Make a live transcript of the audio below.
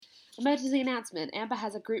Emergency announcement. Amber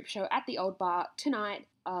has a group show at the Old Bar tonight,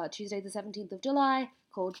 Tuesday the 17th of July,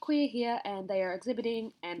 called Queer Here, and they are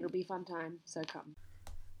exhibiting, and it'll be a fun time, so come.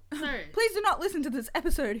 No. Please do not listen to this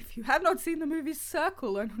episode if you have not seen the movie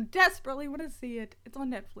Circle and desperately want to see it. It's on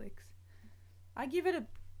Netflix. I give it a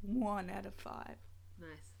 1 out of 5.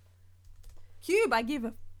 Nice. Cube, I give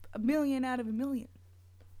a 1,000,000 out of 1,000,000.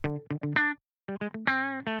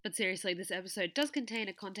 But seriously, this episode does contain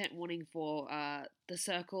a content warning for the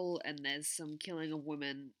Circle, and there's some killing of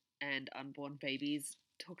women and unborn babies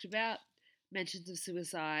talked about, mentions of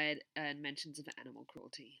suicide, and mentions of animal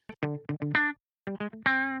cruelty.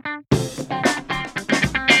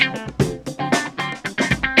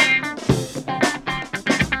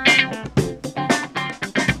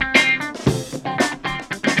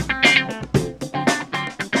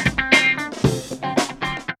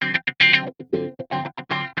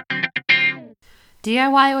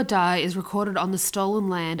 DIY or Die is recorded on the stolen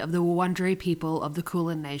land of the Wurundjeri people of the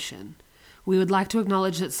Kulin Nation. We would like to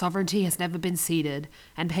acknowledge that sovereignty has never been ceded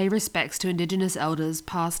and pay respects to Indigenous elders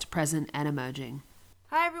past, present and emerging.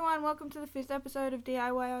 Hi everyone, welcome to the 5th episode of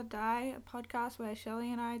DIY or Die, a podcast where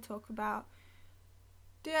Shelley and I talk about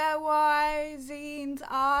DIY, zines,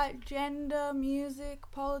 art, gender, music,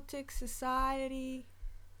 politics, society,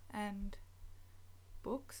 and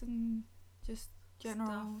books and just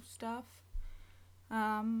general stuff.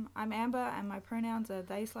 I'm Amber and my pronouns are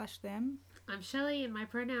they/them. I'm Shelley and my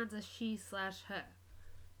pronouns are she/her.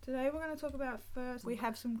 Today we're going to talk about first, we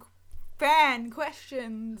have some fan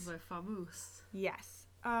questions. We're famous. Yes.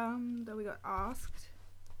 That we got asked,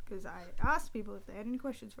 because I asked people if they had any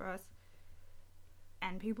questions for us,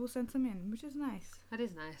 and people sent them in, which is nice. That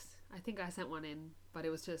is nice. I think I sent one in, but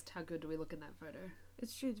it was just how good do we look in that photo?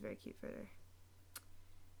 It's true, it's a very cute photo.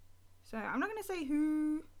 So I'm not going to say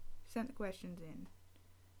who sent the questions in.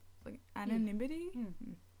 Like anonymity.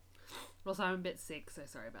 Also, I'm a bit sick, so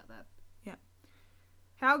sorry about that. Yeah.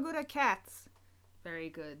 How good are cats? Very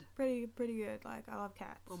good. Pretty good. Like, I love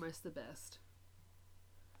cats. Almost the best.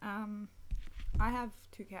 I have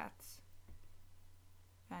 2 cats,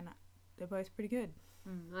 and they're both pretty good.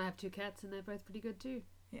 I have 2 cats, and they're both pretty good too.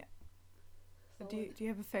 Yeah. So do you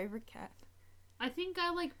have a favorite cat? I think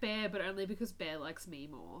I like Bear, but only because Bear likes me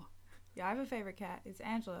more. Yeah, I have a favorite cat. It's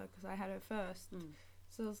Angela, because I had her first.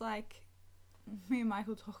 So it's like, me and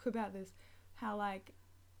Michael talk about this, how like,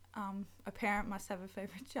 a parent must have a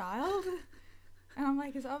favorite child. And I'm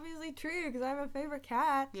like, it's obviously true, because I have a favorite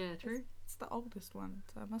cat. Yeah, true. It's the oldest one,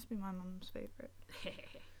 so it must be my mum's favorite.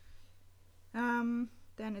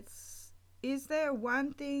 Then it's, is there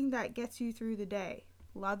one thing that gets you through the day?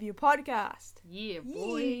 Love your podcast. Yeah,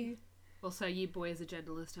 boy. Yeah. Also, yeah, boy is a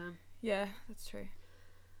genderless term. Yeah, that's true.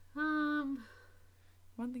 One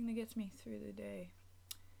thing that gets me through the day.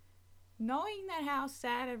 Knowing that how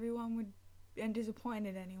sad everyone would and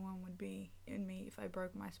disappointed anyone would be in me if I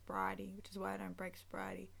broke my sobriety, which is why I don't break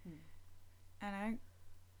sobriety. And I don't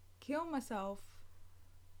kill myself.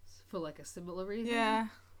 For like a similar reason? Yeah.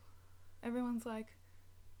 Everyone's like,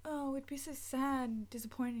 oh, it'd be so sad and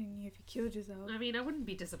disappointing in you if you killed yourself. I mean, I wouldn't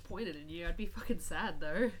be disappointed in you. I'd be fucking sad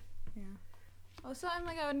though. Yeah. Also, I'm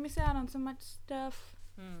like, I would miss out on so much stuff.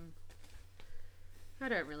 I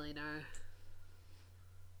don't really know.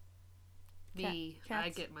 Me, I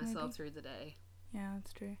get myself maybe? through the day. Yeah,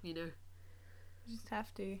 that's true. You know? You just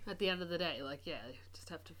have to. At the end of the day, like, yeah, you just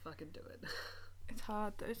have to fucking do it. It's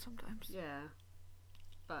hard though sometimes. Yeah.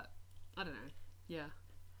 But, I don't know. Yeah.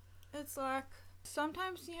 It's like,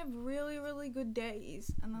 sometimes you have really, really good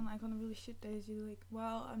days, and then like on the really shit days you're like,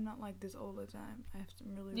 well, I'm not like this all the time. I have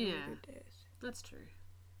some really, really good days. That's true.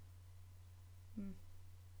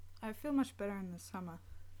 I feel much better in the summer.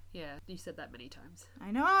 Yeah, you said that many times.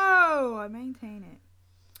 I know! I maintain it.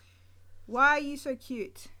 Why are you so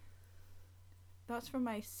cute? That's from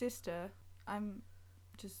my sister. I'm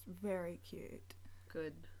just very cute.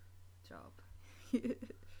 Good job.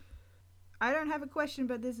 I don't have a question,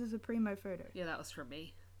 but this is a primo photo. Yeah, that was from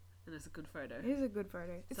me. And it's a good photo. It is a good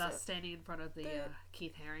photo. It's us standing in front of the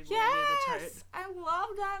Keith Haring wall yes! near the tote. I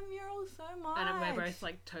love that mural so much. And we're both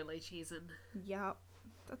like totally cheesing. Yep.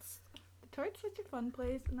 That's... The tote's such a fun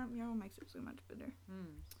place, and that mural makes it so much better.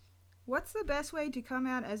 What's the best way to come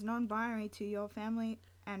out as non-binary to your family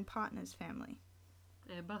and partner's family?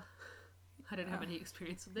 Amber? I don't have any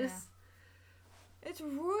experience with this. Yeah. It's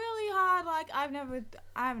really hard. Like, I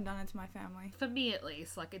haven't done it to my family. For me, at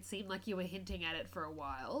least. Like, it seemed like you were hinting at it for a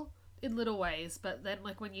while. In little ways. But then,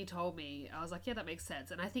 like, when you told me, I was like, yeah, that makes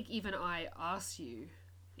sense. And I think even I asked you,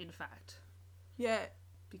 in fact. Yeah.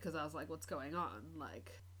 Because I was like, what's going on?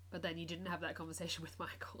 Like... But then you didn't have that conversation with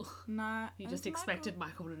Michael. No. You it just was expected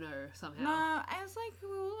Michael to know somehow. No, I was like, we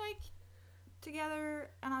were like together,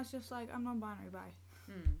 and I was just like, I'm non-binary, bye.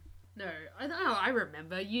 No, I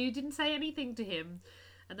remember. You didn't say anything to him.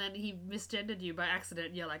 And then he misgendered you by accident.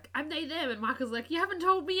 And you're like, I'm they, them. And Michael's like, you haven't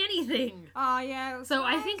told me anything. Oh, yeah. So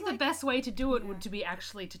I think the like, best way to do it Yeah. would to be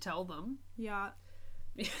actually to tell them. Yeah.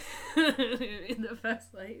 In the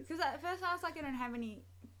first place. Because at first I was like, I don't have any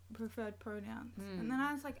preferred pronouns. And then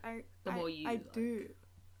I was like, I do.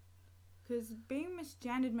 Because being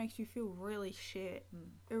misgendered makes you feel really shit.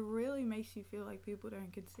 It really makes you feel like people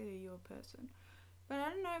don't consider you a person. But I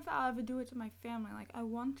don't know if I'll ever do it to my family. Like, I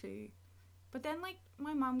want to. But then, like,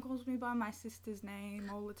 my mum calls me by my sister's name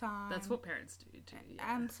all the time. That's what parents do too.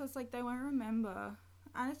 Yeah. And so it's like, they won't remember.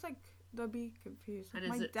 And it's like, they'll be confused. And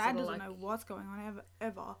My is it dad sorta doesn't like- know what's going on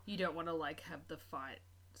ever. You don't want to, like, have the fight,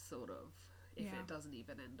 sort of, if Yeah. it doesn't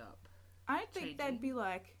even end up. I don't think Changing. they'd be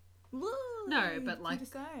like, No, "Look, but, you like,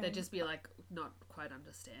 decide." they'd just be, like, not quite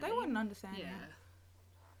understanding. They wouldn't understand. Yeah.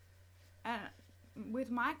 And with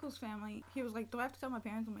Michael's family, he was like, do I have to tell my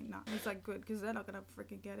parents? I'm like, no. He's like, good, because they're not going to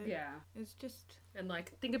freaking get it. Yeah. It's just, And,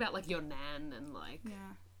 like, think about, like, your nan and, like...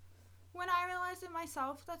 yeah. When I realised it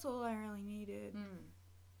myself, that's all I really needed.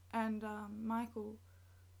 And Michael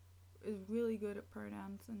is really good at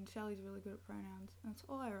pronouns, and Shelley's really good at pronouns. That's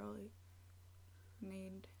all I really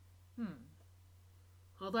need.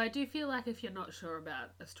 Although I do feel like if you're not sure about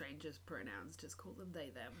a stranger's pronouns, just call them they,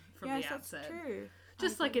 them from Yes, the outset. that's true.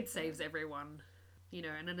 Just I like agree it with that. saves everyone, you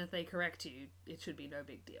know, and then if they correct you, it should be no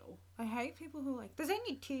big deal. I hate people who are like, there's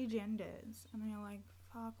only 2 genders. And you're like,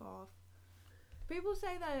 fuck off. People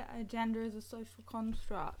say that a gender is a social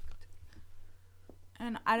construct.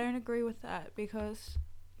 And I don't agree with that because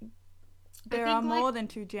there are think, more like, than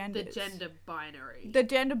 2 genders. The gender binary. The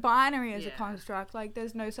gender binary is a Yeah. construct. Like,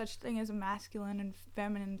 there's no such thing as a masculine and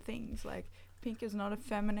feminine things. Like, pink is not a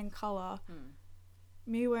feminine color.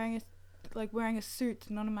 Me wearing a suit's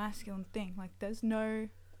not a masculine thing. Like, there's no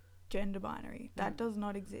gender binary. That does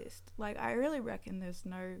not exist. Like, I really reckon there's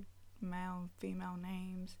no male, female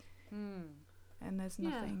names. And there's Yeah.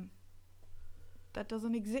 nothing that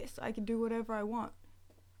doesn't exist. I can do whatever I want.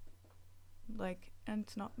 Like, and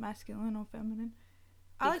it's not masculine or feminine.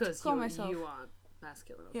 I like to Because call myself. you aren't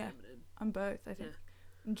masculine or Yeah. feminine. I'm both, I think.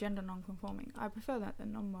 I'm gender non-conforming. I prefer that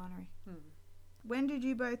than non-binary. Hmm. When did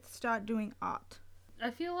you both start doing art?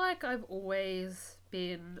 I feel like I've always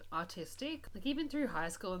been artistic. Like, even through high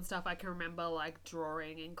school and stuff, I can remember, like,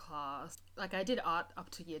 drawing in class. Like, I did art up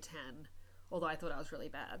to year 10, although I thought I was really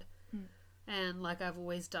bad. And, like, I've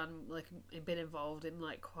always done, like, been involved in,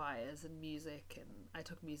 like, choirs and music, and I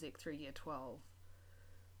took music through year 12.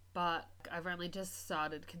 But I've only just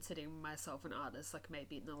started considering myself an artist, like,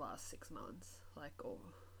 maybe in the last 6 months, like, or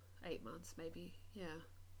 8 months, maybe, yeah.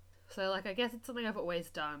 So, like, I guess it's something I've always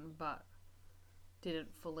done, but didn't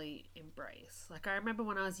fully embrace. Like, I remember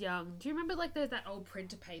when I was young, do you remember, like, there's that old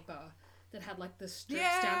printer paper that had, like, the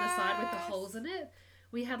strips down the side with the Yes! holes in it?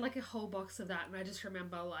 We had, like, a whole box of that, and I just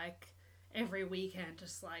remember, like, every weekend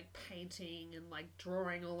just, like, painting and, like,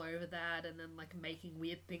 drawing all over that, and then, like, making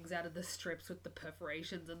weird things out of the strips with the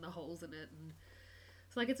perforations and the holes in it, and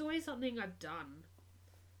so, like, it's always something I've done,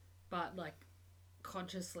 but, like,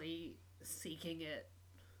 consciously seeking it,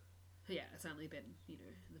 yeah, it's only been, you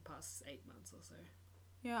know, in the past 8 months or so.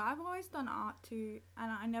 Yeah, I've always done art too, and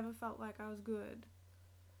I never felt like I was good.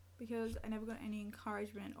 Because I never got any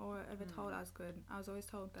encouragement or ever told I was good. I was always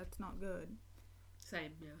told that's not good.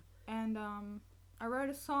 Same, yeah. And I wrote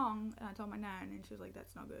a song and I told my nan and she was like,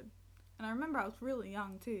 that's not good. And I remember I was really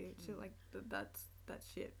young too. She was like, that's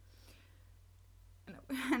shit.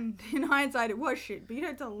 And in hindsight it was shit, but you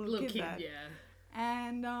don't tell a little kid that. Yeah.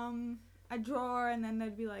 And I draw and then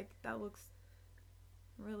they'd be like, that looks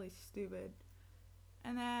really stupid.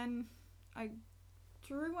 And then I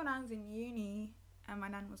drew when I was in uni and my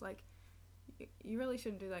nan was like, you really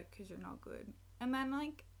shouldn't do that because you're not good. And then,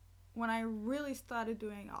 like, when I really started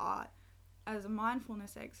doing art as a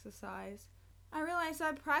mindfulness exercise, I realized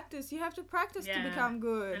that you have to practice to become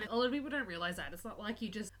good. And a lot of people don't realize that. It's not like you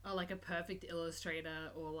just are, like, a perfect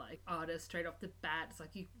illustrator or, like, artist straight off the bat. It's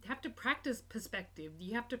like you have to practice perspective.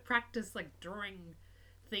 You have to practice, like, drawing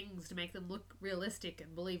things to make them look realistic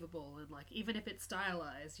and believable, and, like, even if it's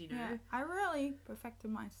stylized, you know. Yeah, I really perfected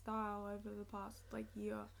my style over the past, like,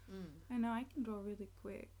 year. I know I can draw really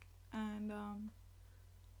quick, and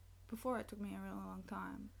before it took me a really long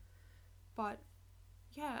time, but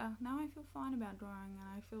yeah, now I feel fine about drawing and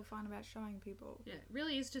I feel fine about showing people. Yeah, it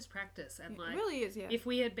really is just practice, and, It like, really is, yeah. if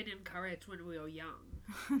we had been encouraged when we were young,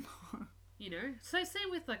 You know? So same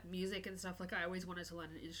with, like, music and stuff. Like, I always wanted to learn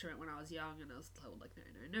an instrument when I was young, and I was told, like,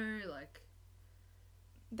 no, like...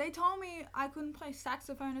 They told me I couldn't play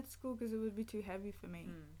saxophone at school because it would be too heavy for me.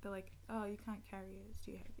 They're like, oh, you can't carry it, it's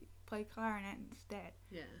too heavy. Play clarinet instead.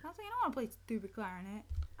 Yeah. I was like, I don't want to play stupid clarinet.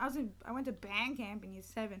 I went to band camp in year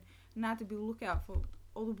 7, and I had to be lookout for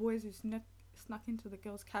all the boys who snuck into the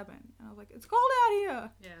girls' cabin. And I was like, it's cold out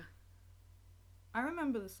here. Yeah. I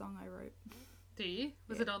remember the song I wrote. Do you?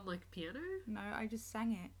 Was it on, like, piano? No, I just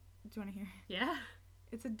sang it. Do you want to hear it? Yeah?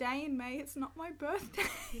 It's a day in May, it's not my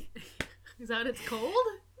birthday. Is that what it's called?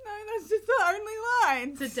 No, that's just the only line.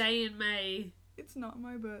 It's a day in May. It's not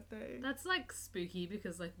my birthday. That's, like, spooky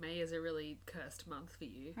because, like, May is a really cursed month for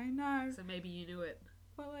you. I know. So maybe you knew it.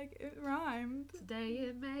 But, like, it rhymed. It's a day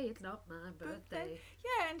in May, it's not my birthday.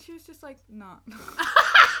 Yeah, and she was just like, nah.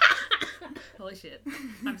 Holy shit.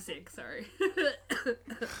 I'm sick, sorry.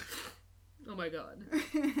 Oh my god.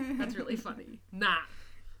 That's really funny. Nah.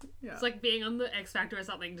 Yeah. It's like being on the X Factor or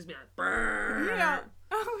something, just being like, brrr. Yeah.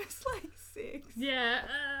 I was like 6. Yeah.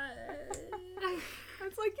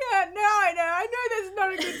 It's like, yeah, no, I know that's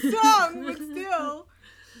not a good song, but still.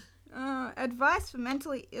 Advice for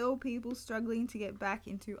mentally ill people struggling to get back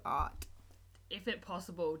into art. If it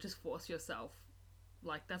possible, just force yourself.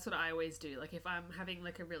 Like, that's what I always do. Like, if I'm having,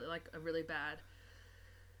 like, a really bad,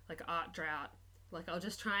 like, art drought, like, I'll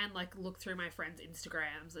just try and, like, look through my friends'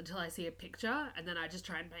 Instagrams until I see a picture, and then I just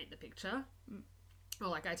try and paint the picture. Or,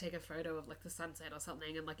 like, I take a photo of, like, the sunset or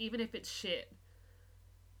something, and, like, even if it's shit,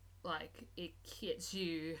 like, it gets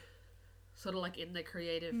you sort of, like, in the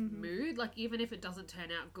creative mood. Like, even if it doesn't turn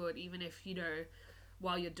out good, even if, you know,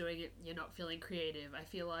 while you're doing it, you're not feeling creative, I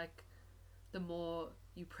feel like the more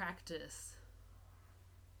you practice,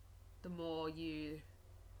 the more you,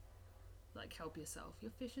 like, help yourself.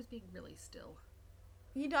 Your fish is being really still.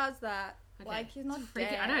 He does that. Okay. Like, he's not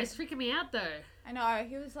dead. I know, it's freaking me out, though. I know,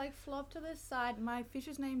 he was, like, flopped to the side. My fish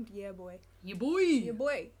is named Yeah Boy. You boy! Yeah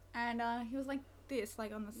Boy. And, he was like this,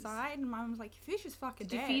 like, on the side, and Mum was like, your fish is fucking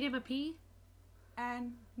Did dead. you feed him a pea?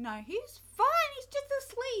 And, no, he's fine, he's just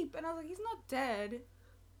asleep. And I was like, he's not dead.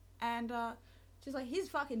 And, she's like, he's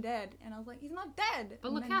fucking dead. And I was like, he's not dead. But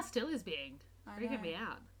and look then, how still he's being. I Freaking know. me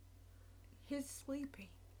out. He's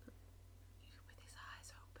sleepy. With his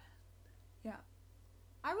eyes open. Yeah.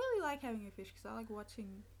 I really like having a fish because I like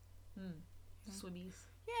watching. Yeah. Swimmies.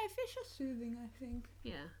 Yeah, fish are soothing, I think.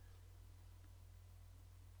 Yeah.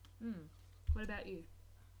 What about you?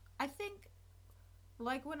 I think,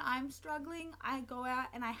 like, when I'm struggling, I go out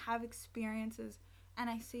and I have experiences and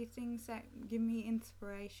I see things that give me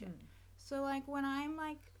inspiration. So, like, when I'm,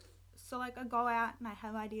 like, I go out and I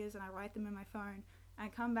have ideas and I write them in my phone. And I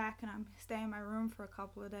come back and I stay in my room for a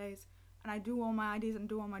couple of days and I do all my ideas and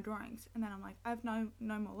do all my drawings. And then I'm like, I have no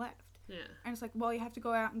more left. Yeah. And it's like, well, you have to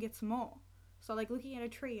go out and get some more. So, like, looking at a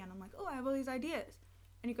tree and I'm like, oh, I have all these ideas.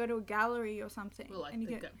 And you go to a gallery or something. Well, like and you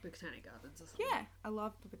the get, Botanic Gardens or something. yeah, I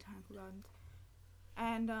love the botanical gardens.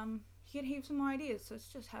 And you get heaps of more ideas. So it's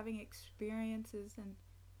just having experiences and,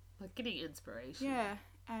 Like getting inspiration. yeah,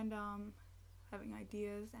 and having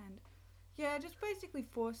ideas and, yeah, just basically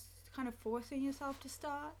forcing yourself to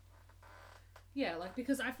start. Yeah, like,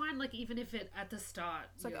 because I find, like, even if it, at the start,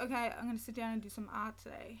 It's like, okay, I'm going to sit down and do some art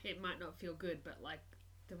today. it might not feel good, but, like,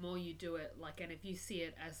 the more you do it, like, and if you see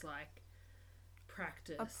it as, like,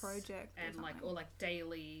 practice. A project or and, like, something. or, like,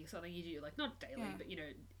 daily, something you do, like, not daily, Yeah. but, you know,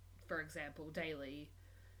 for example, daily,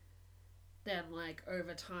 then, like,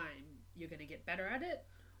 over time, you're going to get better at it.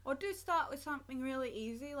 Or do start with something really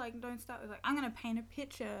easy. Like, don't start with, like, I'm going to paint a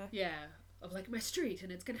picture. Yeah. Of, like, my street,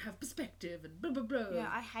 and it's going to have perspective, and blah, blah, blah. Yeah,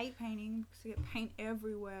 I hate painting because you get paint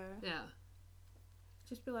everywhere. Yeah.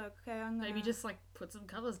 Just be like, okay, I'm going to... Maybe just, like, put some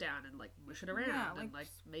colours down and, like, mush it around Yeah, and, like, like,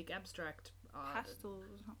 make abstract art. pastels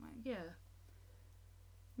or something. Yeah.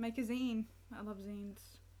 Make a zine. I love zines.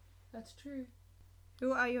 That's true.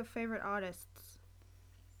 Who are your favourite artists?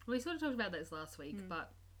 We sort of talked about this last week,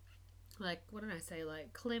 but, like, what did I say?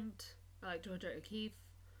 Like, Klimt, I like Georgia O'Keeffe.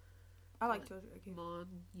 I like Georgia O'Keeffe. Mon,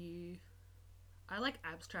 you. I like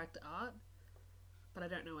abstract art, but I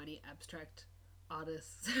don't know any abstract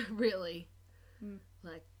artists, really.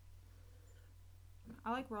 Like,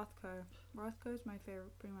 I like Rothko. Rothko's my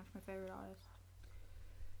favourite, pretty much my favourite artist.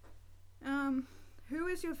 Who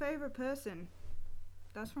is your favourite person?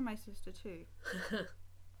 That's from my sister too.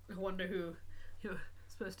 I wonder who you're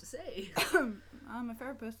supposed to say. My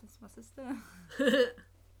favourite person's my sister.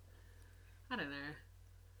 I don't know.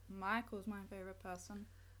 Michael's my favourite person.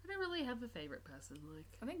 I don't really have a favourite person,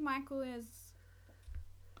 like... I think Michael is...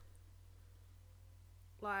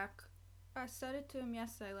 Like, I said it to him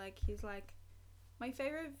yesterday, like, he's like, my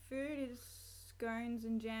favourite food is scones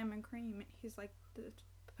and jam and cream. He's like the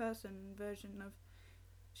person version of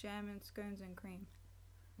jam and scones and cream.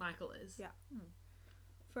 Michael is. Yeah.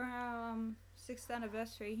 For our 6th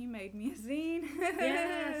anniversary, he made me a zine.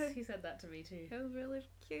 Yes, he said that to me too. It was really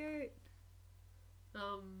cute.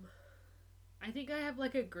 I think I have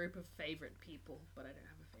like a group of favorite people, but I don't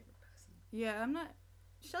have a favorite person. Yeah, I'm not.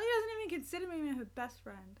 Shelly doesn't even consider me her best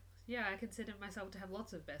friend. Yeah, I consider myself to have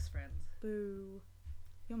lots of best friends. Boo.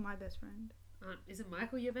 You're my best friend. Isn't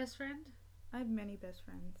Michael your best friend? I have many best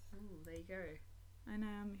friends. Oh, there you go. I know,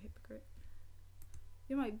 I'm a hypocrite.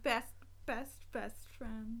 You're my best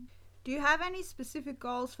friend. Do you have any specific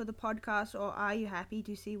goals for the podcast, or are you happy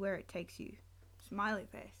to see where it takes you? Smiley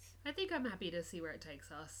face. I think I'm happy to see where it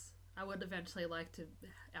takes us. I would eventually like to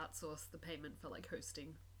outsource the payment for like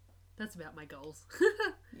hosting. That's about my goals.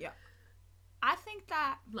 Yeah. I think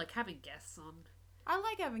that Like having guests on. I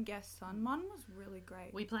like having guests on. Mine was really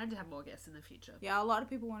great. We plan to have more guests in the future. Yeah, a lot of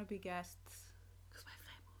people want to be guests Because we're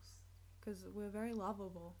famous. because we're very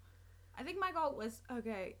lovable. I think my goal was,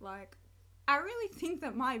 okay, like, I really think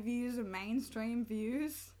that my views are mainstream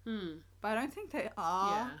views, but I don't think they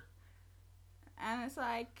are. Yeah. And it's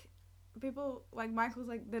like, people, like, Michael's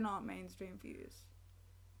like, they're not mainstream views.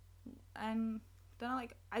 And then I'm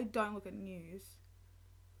like, I don't look at news.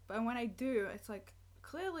 But when I do, it's like,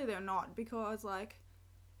 clearly they're not, because, like,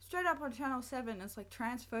 straight up on Channel 7, it's like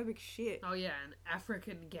transphobic shit. Oh yeah, and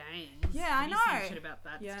African gangs. Yeah, I Have you seen know. shit about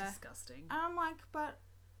that? Yeah. It's disgusting. And I'm like, but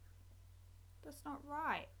that's not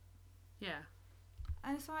right. Yeah.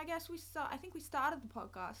 And so I guess I think we started the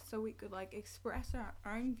podcast so we could, like, express our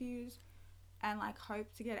own views and, like,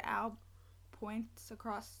 hope to get our points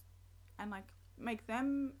across and, like, make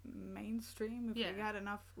them mainstream if Yeah. we had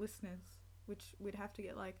enough listeners, which we'd have to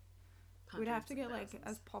get, like,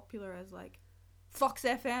 as popular as, like, Fox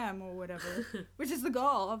FM or whatever, which is the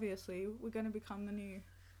goal, obviously. We're going to become the new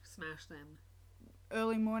Smash them.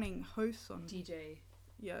 early morning hosts on, DJ.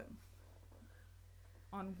 yeah,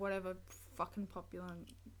 on whatever fucking popular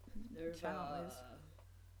Nova. channel is.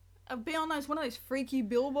 I'll be on one of those freaky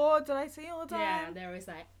billboards that I see all the Yeah, time. they're always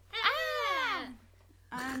like, Ah!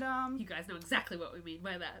 And, you guys know exactly what we mean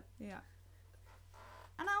by that. yeah.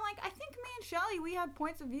 And I think me and Shelly, we have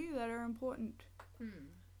points of view that are important.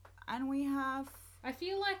 And we have... I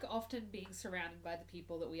feel like often being surrounded by the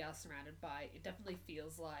people that we are surrounded by, it definitely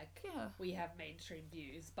feels like Yeah. we have mainstream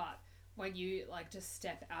views, but when you like just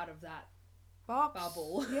step out of that Box.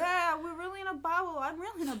 bubble. Yeah, we're really in a bubble. I'm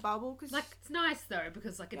really in a bubble because... Like, it's nice though,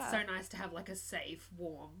 because like it's Yeah. so nice to have like a safe,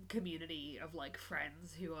 warm community of like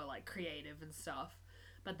friends who are like creative and stuff.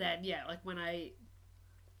 But then, yeah, like when I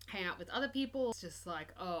hang out with other people, it's just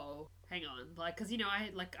like, oh, hang on. Like, because, you know,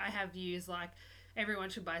 I have views like everyone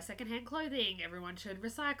should buy secondhand clothing, everyone should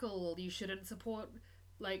recycle, you shouldn't support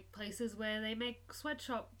like places where they make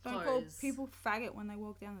sweatshop Don't clothes. call people faggot when they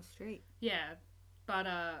walk down the street. Yeah. But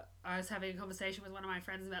I was having a conversation with one of my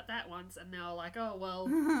friends about that once, and they were like, oh, well,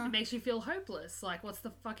 it makes you feel hopeless. Like, what's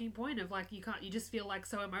the fucking point of, like, you just feel, like,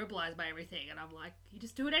 so immobilized by everything. And I'm like, you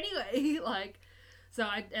just do it anyway. Like, so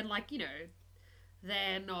like, you know,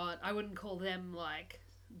 they're not, I wouldn't call them, like,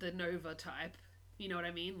 the Nova type. You know what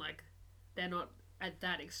I mean? Like, they're not at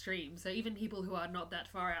that extreme. So even people who are not that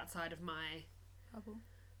far outside of my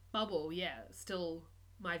bubble, yeah, still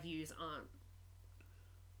my views aren't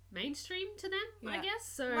mainstream to them, I Yeah. guess.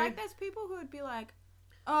 So Like, there's people who would be like,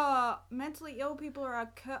 oh, mentally ill people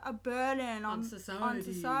are a burden on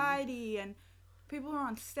society, and people who are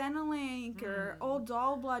on Centrelink or all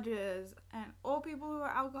doll bludgers, and all people who are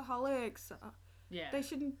alcoholics, yeah, they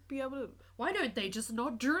shouldn't be able to... why don't they just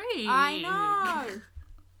not drink? I know!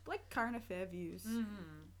 Like, current affair views.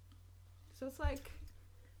 Mm-hmm. So it's like...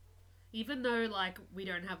 Even though, like, we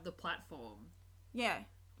don't have the platform, Yeah.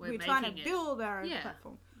 we're trying to making it. build our own Yeah.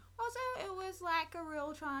 platform. Also, it was like a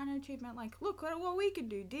real trying achievement. Like, look at what we can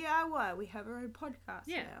do. DIY. We have our own podcast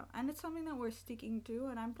Yeah. now. And it's something that we're sticking to,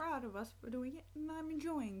 and I'm proud of us for doing it, and I'm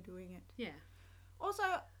enjoying doing it. Yeah. Also,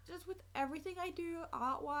 just with everything I do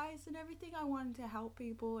art-wise and everything, I wanted to help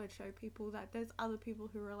people and show people that there's other people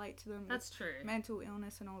who relate to them That's with true. mental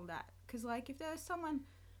illness and all that. Because, like, if there's someone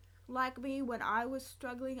like me when I was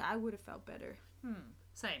struggling, I would have felt better.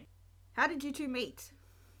 Same. How did you two meet?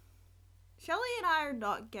 Shelley and I are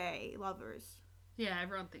not gay lovers. Yeah,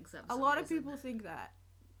 everyone thinks that. for A some lot of reason. people think that.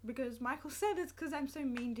 Because Michael said it's because I'm so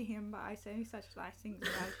mean to him, but I say such nice things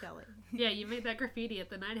about Shelley. Yeah, you made that graffiti at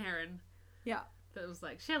the Night Heron. Yeah. That was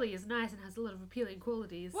like, Shelley is nice and has a lot of appealing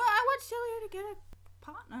qualities. Well, I want Shelley to get a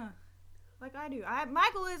partner. Like I do.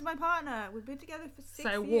 Michael is my partner. We've been together for 6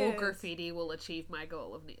 years. So wall graffiti will achieve my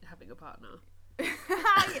goal of having a partner. Me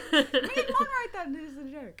and Mom wrote that as a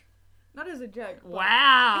joke. Not as a joke. But Wow.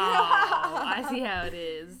 I see how it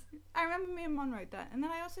is. I remember me and Mon wrote that. And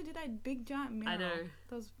then I also did a big giant mural. I know.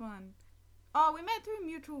 That was fun. Oh, we met through a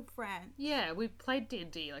mutual friend. Yeah, we played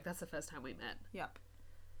D&D. Like, that's the first time we met. Yep.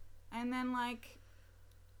 And then, like,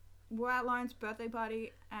 we're at Lauren's birthday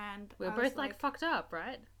party, and We were I both, was like, fucked up,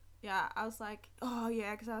 right? yeah, I was like, oh,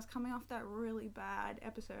 yeah, because I was coming off that really bad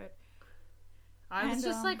episode. I was And,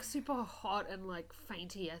 just, like, super hot and, like,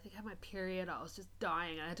 fainty. I think I had my period. I was just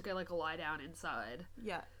dying. I had to go, like, lie down inside.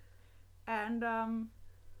 Yeah. And,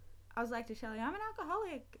 I was like to Shelly, I'm an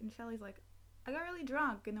alcoholic. And Shelly's like, I got really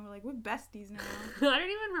drunk. And then we're like, we're besties now. I don't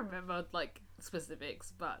even remember, like,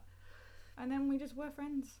 specifics, but... And then we just were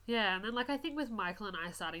friends. Yeah, and then, like, I think with Michael and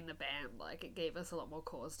I starting the band, like, it gave us a lot more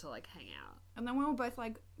cause to, like, hang out. And then we were both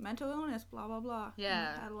like, mental illness, blah, blah, blah. Yeah.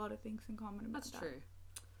 And we had a lot of things in common about That's that. true.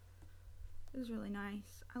 It was really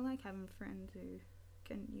nice. I like having friends who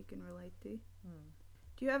you can relate to. Hmm.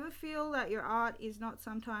 Do you ever feel that your art is not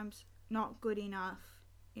sometimes not good enough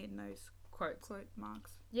in those Quotes. quote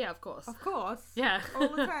marks? Yeah, of course. Of course. Yeah.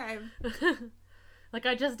 All the time. Like,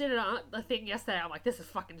 I just did a thing yesterday. I'm like, this is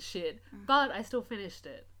fucking shit. But I still finished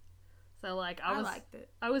it. So, like, I liked it.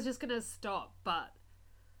 I was just gonna stop, but...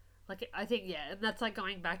 Like, I think, yeah, and that's, like,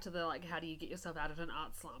 going back to the, like, how do you get yourself out of an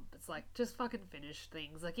art slump? It's, like, just fucking finish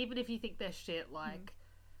things. Like, even if you think they're shit, like...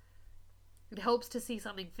 It helps to see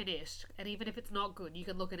something finished. And even if it's not good, you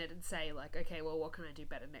can look at it and say, like, okay, well, what can I do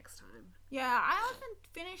better next time? Yeah, I often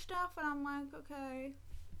finish stuff and I'm like, okay,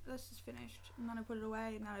 this is finished. And then I put it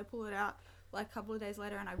away and then I pull it out like a couple of days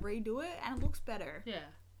later and I redo it and it looks better. Yeah.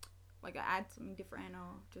 Like I add something different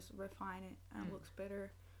or just refine it and it looks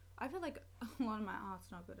better. I feel like a lot of my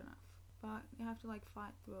art's not good enough. But you have to like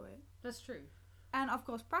fight through it. That's true. And of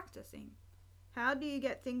course practicing. How do you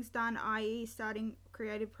get things done, i.e. starting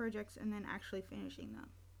creative projects and then actually finishing them?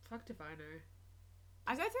 Fucked if I know.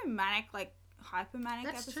 I go through manic, like hyper-manic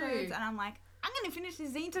That's episodes true. and I'm like, I'm going to finish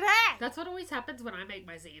this zine today! That's what always happens when I make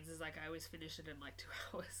my zines, is like I always finish it in like 2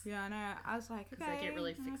 hours. Yeah, I know. I was like, 'Cause okay, I get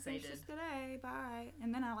really I'm gonna finish fixated. this today, bye.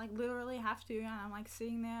 And then I like literally have to, and I'm like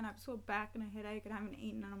sitting there and I've sore back and a headache and I haven't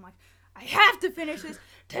eaten, and I'm like, I have to finish this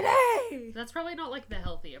today! That's probably not like the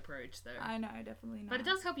healthy approach though. I know, definitely not. But it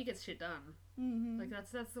does help you get shit done. Mm-hmm. Like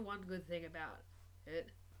that's the one good thing about it.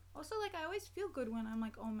 Also, like, I always feel good when I'm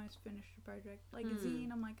like almost finished a project. Like a Hmm.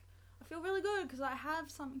 zine, I'm like, I feel really good because I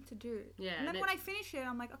have something to do. Yeah, And then and when I finish it,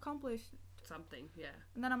 I'm like, accomplished. Something, yeah,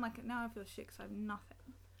 And then I'm like, now I feel shit because I have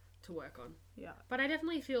nothing. to work on. Yeah. But I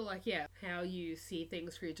definitely feel like, yeah, how you see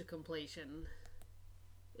things through to completion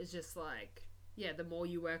is just like, yeah, the more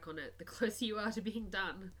you work on it, the closer you are to being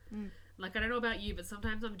done. Mm. Like, I don't know about you, but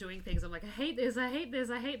sometimes I'm doing things, I'm like, I hate this, I hate this,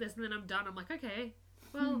 I hate this, and then I'm done. I'm like, okay,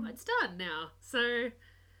 well, it's done now. So,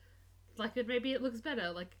 like, maybe it looks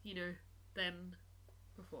better, like, you know, than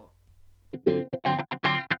before.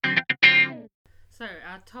 So,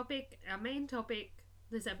 our main topic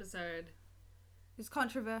this episode, It's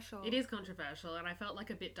controversial. it is controversial, and I felt like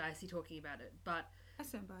a bit dicey talking about it, but I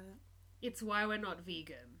stand by it. it's why we're not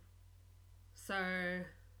vegan. So,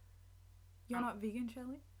 You're not vegan,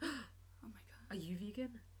 Shelley? Oh my god. are you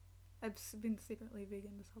vegan? I've been secretly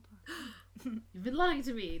vegan this whole time. You've been lying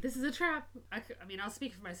to me. This is a trap. I mean, I'll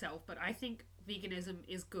speak for myself, but I think veganism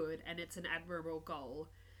is good and it's an admirable goal,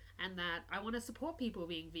 and that I want to support people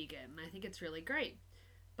being vegan. I think it's really great.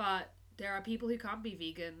 But there are people who can't be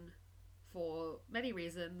vegan for many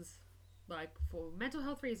reasons, like for mental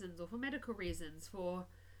health reasons or for medical reasons, for,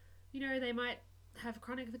 you know, they might have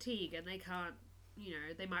chronic fatigue and they can't, you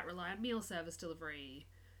know, they might rely on meal service delivery.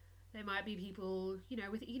 They might be people, you know,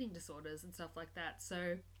 with eating disorders and stuff like that.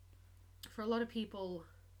 So for a lot of people,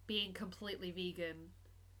 being completely vegan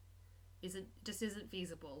isn't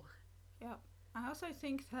feasible. Yep. I also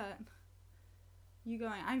think that you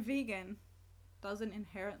going, I'm vegan, doesn't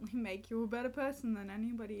inherently make you a better person than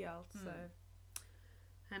anybody else. So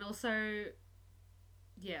And also,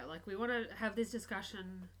 yeah, like we want to have this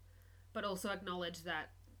discussion, but also acknowledge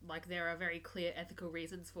that, like, there are very clear ethical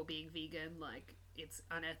reasons for being vegan. Like, it's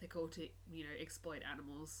unethical to, you know, exploit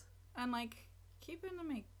animals. and like keeping them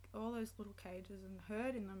in all those little cages and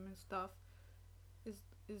herding them and stuff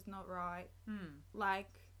is not right.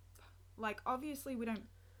 Like obviously we don't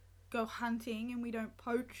go hunting and we don't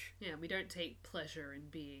poach. Yeah, we don't take pleasure in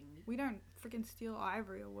being We don't freaking steal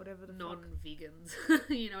ivory or whatever the fuck. non-vegans.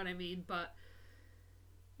 You know what I mean? But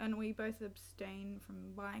And we both abstain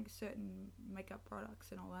from buying certain makeup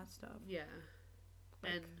products and all that stuff. yeah,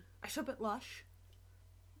 Like, and I shop at Lush.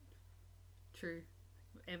 true.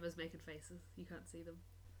 Emma's making faces. You can't see them.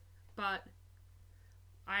 But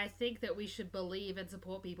I think that we should believe and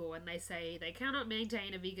support people when they say they cannot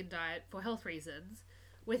maintain a vegan diet for health reasons,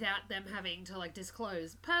 without them having to like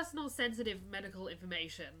disclose personal sensitive medical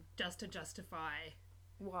information just to justify.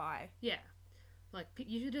 Why? Yeah, like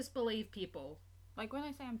you should just believe people. Like when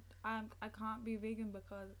I say I can't be vegan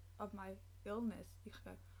because of my illness, you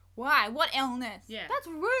go, why? What illness? Yeah. That's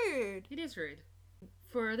rude. It is rude.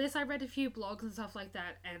 For this, I read a few blogs and stuff like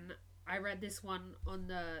that, and I read this one on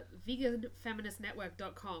the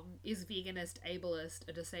veganfeministnetwork.com, Is Veganist Ableist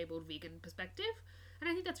a Disabled Vegan Perspective? And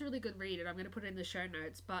I think that's a really good read, and I'm going to put it in the show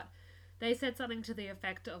notes, but they said something to the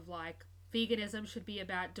effect of, like, veganism should be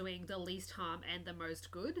about doing the least harm and the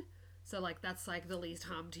most good. So, like, that's, like, the least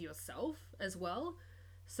harm to yourself as well.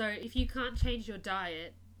 So, if you can't change your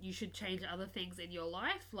diet, you should change other things in your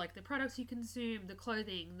life, like the products you consume, the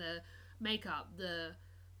clothing, the makeup, the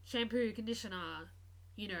shampoo, conditioner,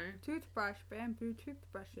 you know. Toothbrush, bamboo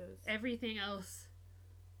toothbrushes. Everything else,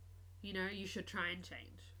 you know, you should try and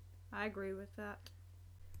change. I agree with that.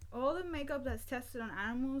 All the makeup that's tested on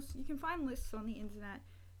animals, you can find lists on the internet,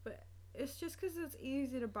 but it's just because it's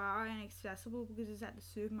easy to buy and accessible because it's at the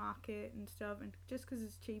supermarket and stuff, and just because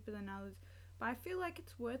it's cheaper than others. But I feel like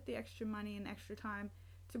it's worth the extra money and extra time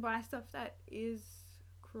to buy stuff that is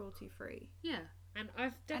cruelty free. Yeah, and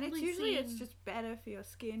I've definitely it's just better for your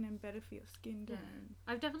skin and better for your skin tone.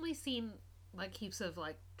 Yeah. I've definitely seen like heaps of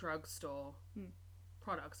like drugstore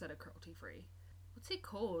products that are cruelty free. What's it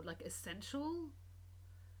called? Like Essential?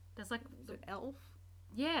 There's like is it Elf?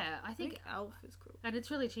 Yeah, I think Elf is cool. And it's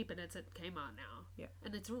really cheap and it's at Kmart now. Yeah.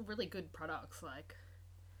 And it's all really good products, like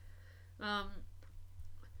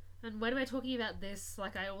and when we're talking about this,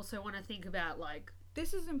 like I also want to think about like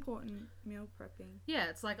this is important, meal prepping. Yeah,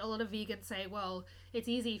 it's like a lot of vegans say, well, it's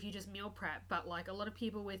easy if you just meal prep, but like a lot of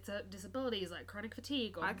people with disabilities like chronic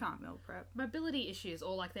fatigue or I can't meal prep. Mobility issues,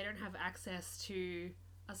 or like they don't have access to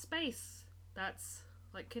a space that's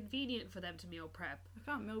like convenient for them to meal prep. I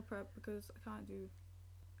can't meal prep because I can't do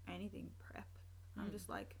anything prep. I'm just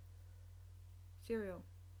like cereal.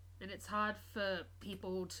 And it's hard for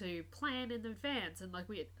people to plan in advance, and like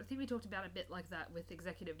I think we talked about a bit like that with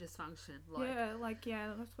executive dysfunction. Like,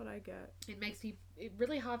 that's what I get. It makes it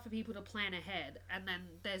really hard for people to plan ahead, and then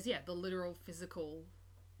there's the literal physical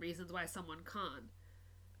reasons why someone can't.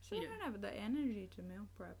 So you don't have the energy to meal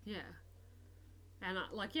prep. Yeah, and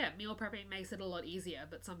meal prepping makes it a lot easier,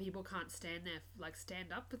 but some people can't stand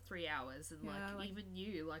up for 3 hours, and even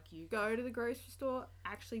you go to the grocery store,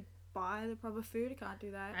 actually buy the proper food. I can't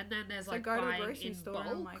do that. And then there's go to the grocery store bulk.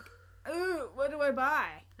 And I'm like, ooh, what do I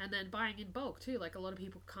buy? And then buying in bulk too. Like a lot of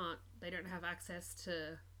people they don't have access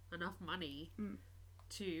to enough money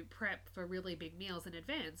to prep for really big meals in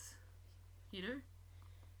advance, you know?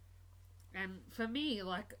 And for me,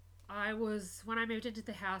 like when I moved into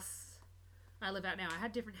the house I live out now, I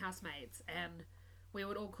had different housemates and we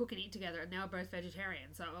would all cook and eat together, and they were both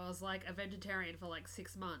vegetarian. So I was like a vegetarian for like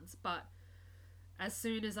 6 months, but as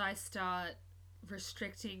soon as I start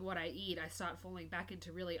restricting what I eat, I start falling back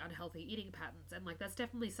into really unhealthy eating patterns. And like that's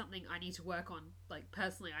definitely something I need to work on. Like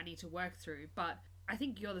personally, I need to work through. But I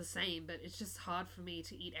think you're the same, but it's just hard for me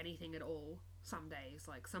to eat anything at all some days.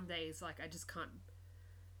 Like some days, like I just can't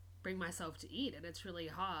bring myself to eat, and it's really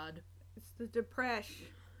hard. It's the depression.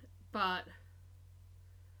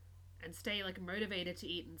 And stay like motivated to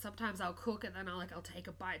eat, and sometimes I'll cook and then I'll take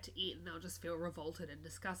a bite to eat and I'll just feel revolted and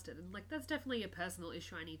disgusted, and like that's definitely a personal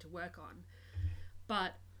issue I need to work on.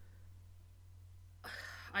 But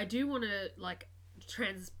I do want to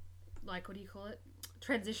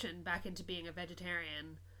transition back into being a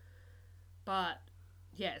vegetarian, but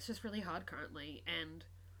yeah, it's just really hard currently, and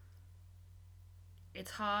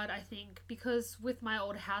it's hard, I think, because with my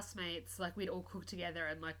old housemates, like, we'd all cook together,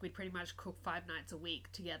 and, like, we'd pretty much cook 5 nights a week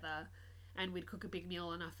together, and we'd cook a big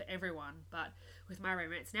meal enough for everyone. But with my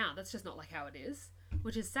roommates now, that's just not, like, how it is,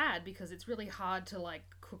 which is sad, because it's really hard to, like,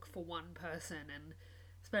 cook for one person, and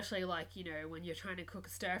especially, like, you know, when you're trying to cook a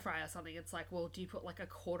stir-fry or something, it's like, well, do you put, like, a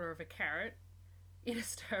quarter of a carrot in a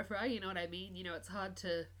stir-fry? You know what I mean? You know, it's hard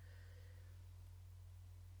to...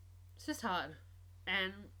 It's just hard.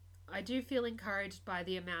 And I do feel encouraged by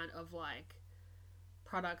the amount of like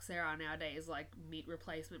products there are nowadays, like meat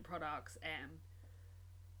replacement products, and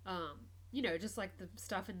you know, just like the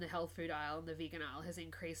stuff in the health food aisle and the vegan aisle has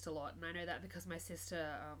increased a lot. And I know that because my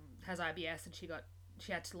sister has IBS, and she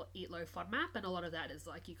had to eat low FODMAP, and a lot of that is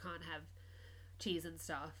like you can't have cheese and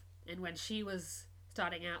stuff. And when she was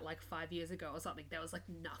starting out like 5 years ago or something, there was like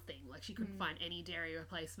nothing, like she couldn't find any dairy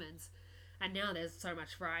replacements. And now there's so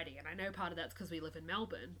much variety, and I know part of that's because we live in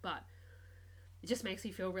Melbourne, but it just makes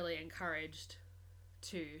me feel really encouraged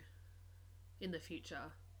to, in the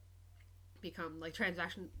future, become, like,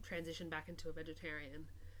 transition back into a vegetarian.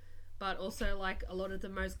 But also, like, a lot of the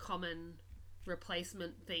most common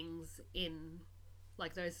replacement things in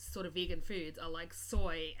like those sort of vegan foods are like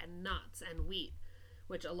soy and nuts and wheat,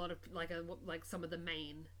 which a lot of like are like some of the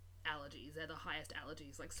main allergies. They're the highest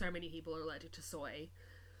allergies. Like so many people are allergic to soy,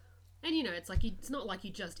 and you know it's like it's not like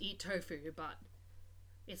you just eat tofu, but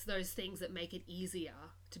it's those things that make it easier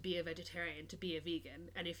to be a vegetarian, to be a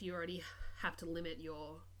vegan. And if you already have to limit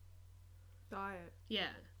your diet,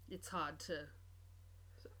 yeah, it's hard to.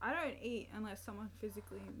 so I don't eat unless someone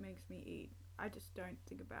physically makes me eat. I just don't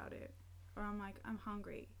think about it, or I'm like, I'm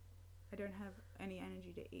hungry, I don't have any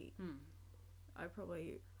energy to eat. I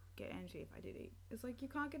probably get energy if I did eat. It's like you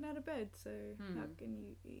can't get out of bed, so how can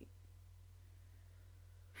you eat?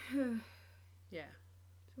 Yeah.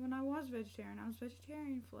 So when I was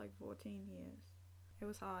vegetarian for like 14 years. It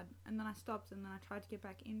was hard, and then I stopped, and then I tried to get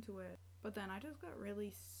back into it, but then I just got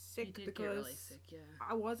really sick You did because get really sick, yeah.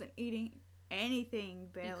 I wasn't eating anything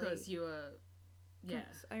barely. Because you were, yeah,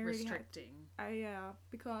 restricting.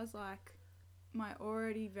 Because like my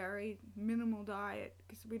already very minimal diet,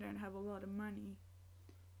 because we don't have a lot of money,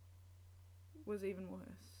 was even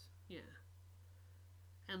worse. Yeah.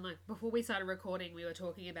 And like before we started recording, we were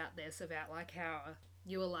talking about this, about like how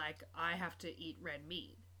you were like, I have to eat red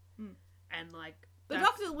meat, and like the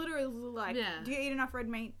doctor literally was like, yeah. Do you eat enough red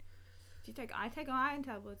meat? I take iron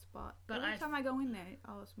tablets, but every time I go in there,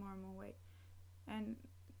 I lost more and more weight, and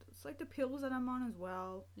it's like the pills that I'm on as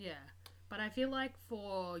well. Yeah. But I feel like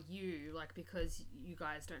for you, like because you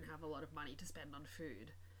guys don't have a lot of money to spend on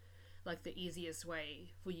food, like the easiest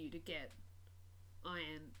way for you to get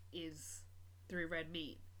iron is through red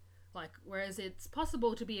meat. Like, whereas it's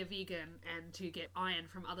possible to be a vegan and to get iron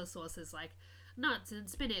from other sources like nuts and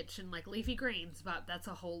spinach and like leafy greens, but that's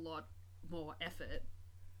a whole lot more effort.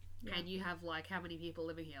 Yeah. And you have like how many people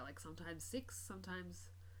living here? Like sometimes 6, sometimes,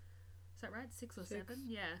 is that right? 6 or 7?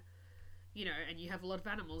 Yeah. You know, and you have a lot of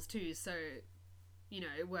animals too, so, you know,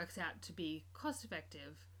 it works out to be cost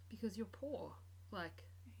effective because you're poor. Like,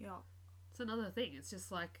 yeah. It's another thing. It's just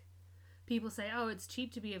like, people say, oh, it's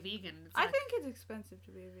cheap to be a vegan. It's I like, think it's expensive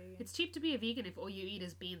to be a vegan. It's cheap to be a vegan if all you eat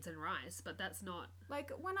is beans and rice, but that's not...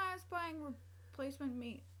 Like, when I was buying replacement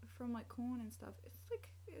meat from, like, corn and stuff, it's, like,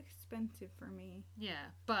 expensive for me.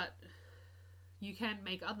 Yeah, but you can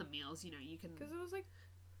make other meals, you know, you can... Because it was, like,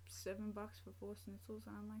 $7 for 4 schnitzels,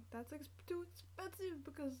 and I'm like, that's too expensive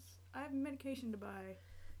because I have medication to buy.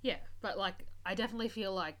 Yeah, but like I definitely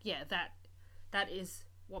feel like that is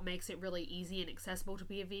what makes it really easy and accessible to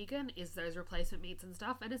be a vegan is those replacement meats and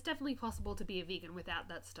stuff, and it's definitely possible to be a vegan without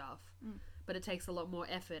that stuff, but it takes a lot more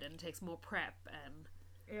effort and it takes more prep and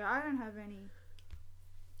I don't have any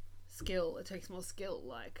skill. It takes more skill,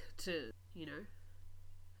 like, to, you know.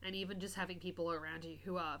 And even just having people around you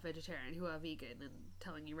who are vegetarian, who are vegan, and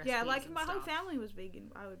telling you recipes. Yeah, like and my stuff. whole family was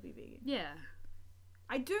vegan. I would be vegan. Yeah.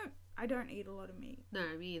 I don't eat a lot of meat. No,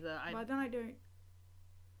 me either. But then I don't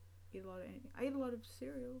eat a lot of anything. I eat a lot of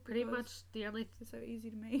cereal. Pretty much the only... It's so easy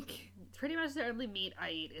to make. Pretty much the only meat I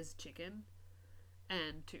eat is chicken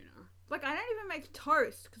and tuna. Like, I don't even make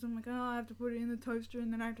toast, because I'm like, oh, I have to put it in the toaster,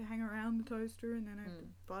 and then I have to hang around the toaster, and then I have to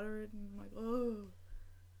butter it, and I'm like, oh.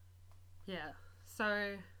 Yeah.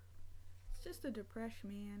 So... It's just a depression,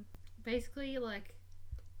 man. Basically, like,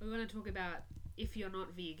 we want to talk about if you're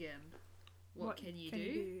not vegan, what can you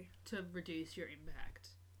do to reduce your impact?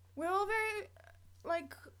 We're all very,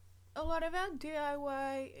 like, a lot of our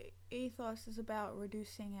DIY ethos is about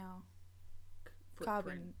reducing our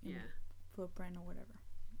carbon footprint or whatever.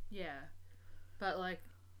 Yeah. But, like,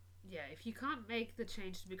 yeah, if you can't make the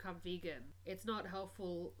change to become vegan, it's not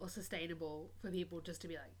helpful or sustainable for people just to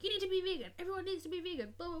be like, you need to be vegan, everyone needs to be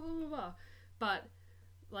vegan, blah, blah, blah, blah, blah. But,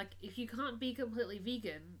 like, if you can't be completely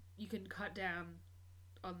vegan, you can cut down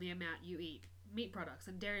on the amount you eat meat products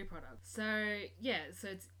and dairy products. So, yeah, so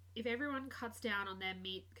it's, if everyone cuts down on their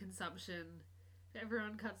meat consumption, if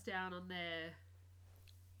everyone cuts down on their...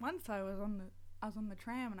 Once I was on the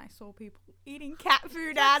tram and I saw people eating cat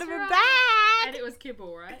food out of a bag. And it was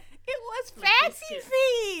kibble, right? It was Fancy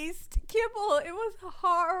Feast kibble. It was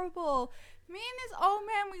horrible. Me and this old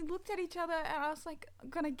man, we looked at each other and I was like, I'm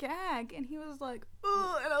gonna gag. And he was like,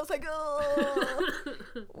 ugh. And I was like,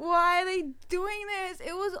 ugh. Why are they doing this?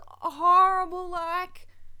 It was horrible. Like,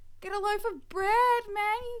 get a loaf of bread,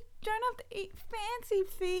 man. You don't have to eat Fancy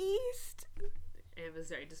Feast. I was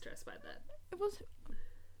very distressed by that. It was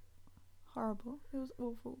horrible. It was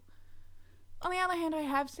awful. On the other hand, I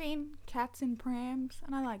have seen cats in prams,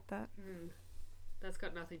 and I like that. That's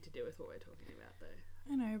got nothing to do with what we're talking about, though.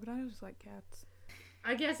 I know, but I just like cats.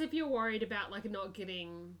 I guess if you're worried about, like, not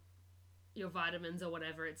getting your vitamins or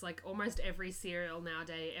whatever, it's like almost every cereal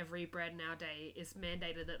nowadays, every bread nowadays is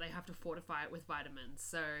mandated that they have to fortify it with vitamins.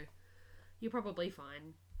 So, you're probably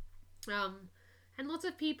fine. And lots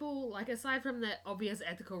of people, like, aside from the obvious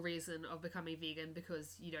ethical reason of becoming vegan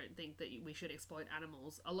because you don't think that we should exploit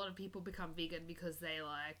animals, a lot of people become vegan because they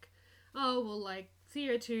like, oh, well, like,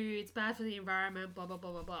 CO2, it's bad for the environment, blah, blah,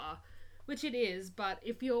 blah, blah, blah. Which it is, but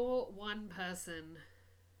if you're one person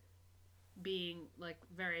being, like,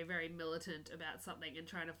 very, very militant about something and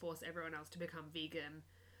trying to force everyone else to become vegan,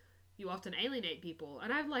 you often alienate people.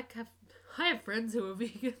 And I have friends who are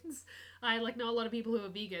vegans. I like know a lot of people who are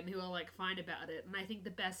vegan who are like fine about it. And I think the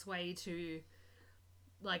best way to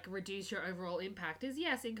like reduce your overall impact is,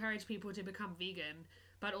 yes, encourage people to become vegan,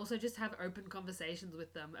 but also just have open conversations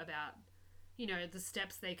with them about, you know, the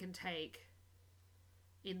steps they can take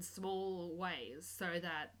in small ways so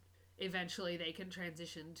that eventually they can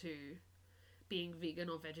transition to being vegan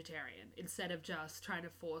or vegetarian instead of just trying to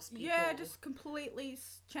force people. Yeah, just completely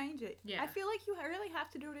change it. Yeah. I feel like you really have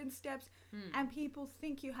to do it in steps, and people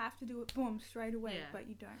think you have to do it, boom, straight away, Yeah. but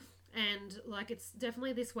you don't. And, like, it's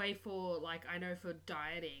definitely this way for, like, I know for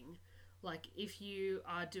dieting, like, if you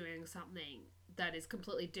are doing something that is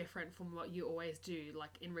completely different from what you always do,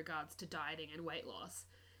 like, in regards to dieting and weight loss,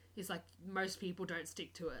 is like most people don't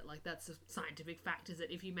stick to it. Like, that's a scientific fact, is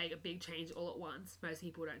that if you make a big change all at once, most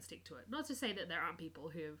people don't stick to it. Not to say that there aren't people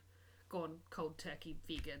who've gone cold turkey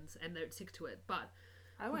vegans and don't stick to it, but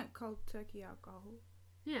I went cold turkey alcohol.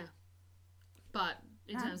 yeah. But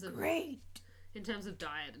in terms of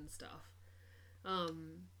diet and stuff,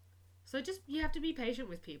 so just you have to be patient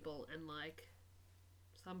with people, and like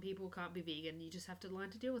some people can't be vegan. You just have to learn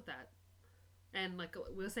to deal with that. And like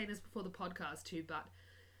we were saying this before the podcast too, but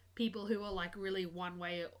people who are like really one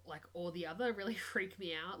way like or the other really freak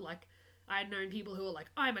me out. Like I'd known people who are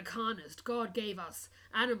like, I'm a carnist, God gave us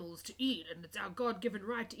animals to eat and it's our God-given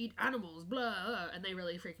right to eat animals, blah, and they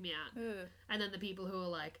really freak me out. And then the people who are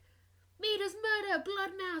like, meat is murder,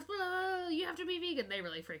 blood mouth, blah, you have to be vegan, they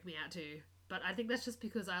really freak me out too. But I think that's just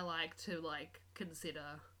because I like to like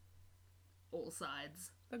consider all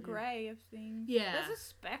sides. The grey of things. Yeah. There's a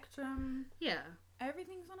spectrum. Yeah.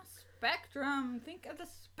 Everything's on a spectrum. Think of the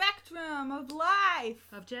spectrum of life.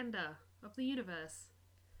 Of gender. Of the universe.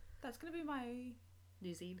 That's going to be my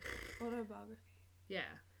New Zealand. autobiography. Yeah.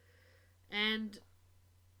 And,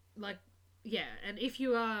 like, yeah. And if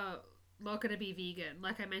you are not going to be vegan,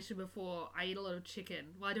 like I mentioned before, I eat a lot of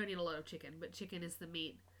chicken. Well, I don't eat a lot of chicken, but chicken is the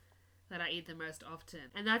meat that I eat the most often.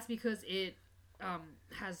 And that's because it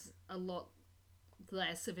has a lot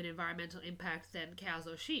less of an environmental impact than cows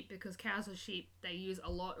or sheep, because cows or sheep, they use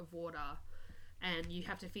a lot of water and you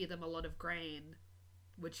have to feed them a lot of grain,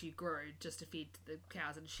 which you grow just to feed the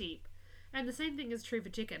cows and sheep. And the same thing is true for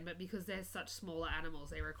chicken, but because they're such smaller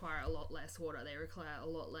animals, they require a lot less water, they require a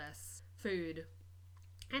lot less food,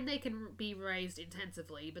 and they can be raised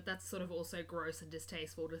intensively, but that's sort of also gross and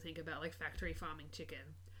distasteful to think about, like factory farming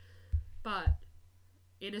chicken. But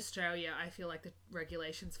in Australia, I feel like the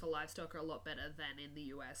regulations for livestock are a lot better than in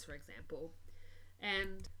the US, for example.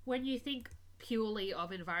 And when you think purely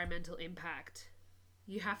of environmental impact,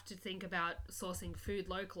 you have to think about sourcing food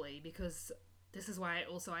locally, because this is why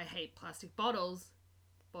I hate plastic bottles,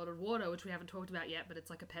 bottled water, which we haven't talked about yet, but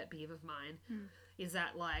it's like a pet peeve of mine, is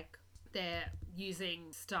that like they're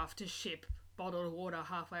using stuff to ship bottled water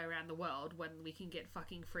halfway around the world when we can get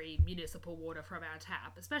fucking free municipal water from our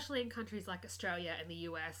tap, especially in countries like Australia and the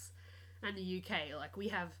US and the UK. Like, we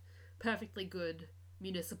have perfectly good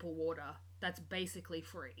municipal water that's basically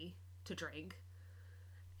free to drink,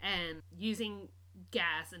 and using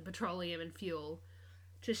gas and petroleum and fuel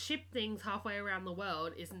to ship things halfway around the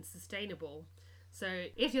world isn't sustainable. So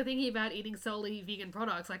if you're thinking about eating solely vegan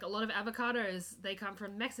products, like a lot of avocados, they come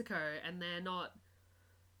from Mexico and they're not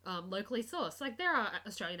locally sourced. Like, there are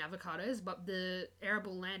Australian avocados, but the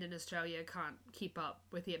arable land in Australia can't keep up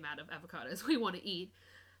with the amount of avocados we want to eat.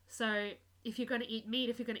 So if you're going to eat meat,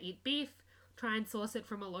 if you're going to eat beef, try and source it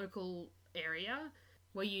from a local area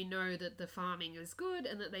where you know that the farming is good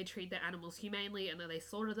and that they treat their animals humanely and that they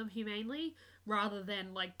slaughter them humanely, rather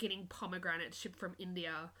than like getting pomegranates shipped from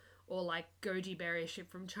India, or like goji berries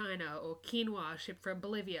shipped from China, or quinoa shipped from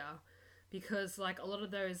Bolivia, because like a lot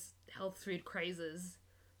of those health food crazes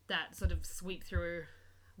that sort of sweep through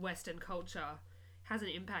Western culture has an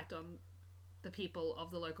impact on the people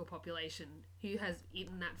of the local population who has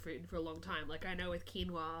eaten that food for a long time. Like, I know with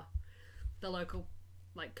quinoa, the local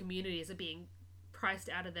like communities are being priced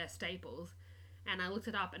out of their staples, and I looked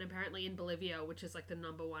it up, and apparently in Bolivia, which is like the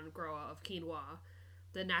 #1 grower of quinoa,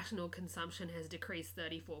 the national consumption has decreased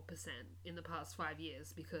 34% in the past 5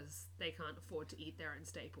 years because they can't afford to eat their own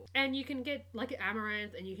staple. And you can get like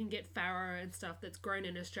amaranth and you can get farro and stuff that's grown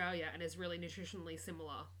in Australia and is really nutritionally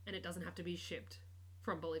similar, and it doesn't have to be shipped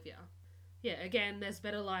from Bolivia. Yeah, again, there's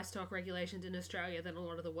better livestock regulations in Australia than a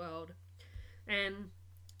lot of the world. And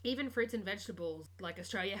even fruits and vegetables, like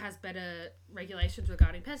Australia has better regulations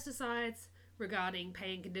regarding pesticides, regarding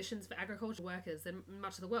paying conditions for agricultural workers than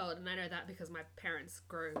much of the world. And I know that because my parents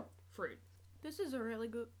grow fruit. This is a really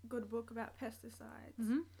good book about pesticides.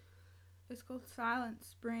 Mm-hmm. It's called Silent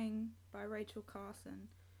Spring by Rachel Carson.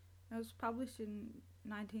 It was published in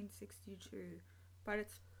 1962, but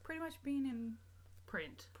it's pretty much been in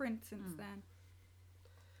print since then.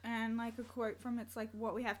 And like a quote from it's like,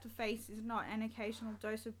 what we have to face is not an occasional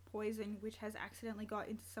dose of poison which has accidentally got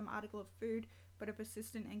into some article of food, but a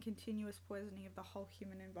persistent and continuous poisoning of the whole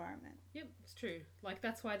human environment. Yep, it's true. Like,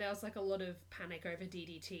 that's why there was like a lot of panic over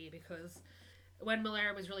DDT, because when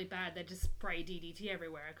malaria was really bad, they'd just spray DDT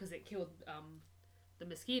everywhere because it killed the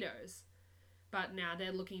mosquitoes. But now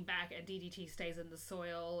they're looking back and DDT stays in the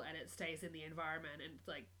soil and it stays in the environment, and it's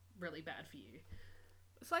like really bad for you.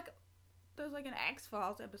 It's like there's like an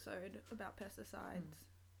X-Files episode about pesticides.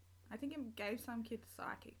 I think it gave some kids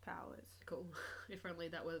psychic powers. Cool. If only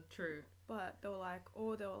that were true. But they were like,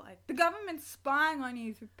 the government's spying on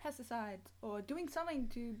you through pesticides or doing something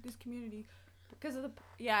to this community because of the...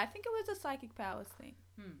 Yeah, I think it was a psychic powers thing.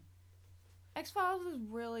 X-Files is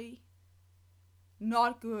really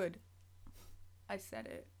not good. I said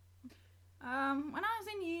it. When I was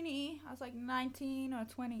in uni, I was like 19 or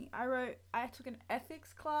 20, I took an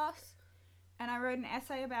ethics class and I wrote an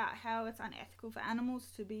essay about how it's unethical for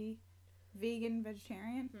animals to be vegan,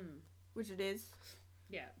 vegetarian, which it is.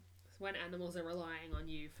 Yeah. When animals are relying on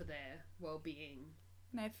you for their well-being.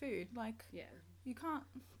 Their food, like, yeah, you can't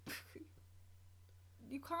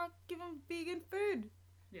give them vegan food.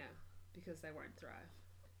 Yeah, because they won't thrive.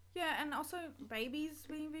 Yeah, and also babies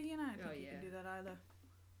being vegan, I don't think you can do that either.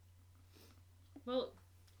 Well,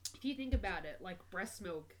 if you think about it, like, breast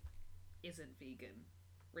milk isn't vegan,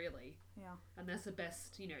 really. Yeah. And that's the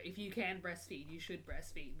best, if you can breastfeed, you should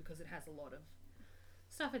breastfeed because it has a lot of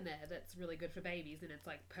stuff in there that's really good for babies, and it's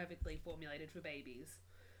like perfectly formulated for babies.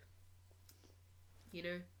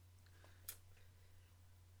 It's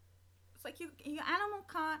like your animal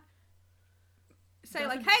can't say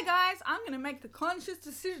like, hey guys, I'm going to make the conscious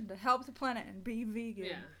decision to help the planet and be vegan.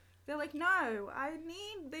 Yeah. They're like, no, I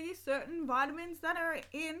need these certain vitamins that are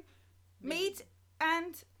in meat,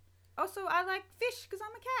 and also I like fish because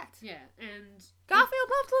I'm a cat. Yeah, and... Garfield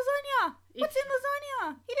loved lasagna. What's in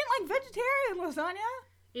lasagna? He didn't like vegetarian lasagna.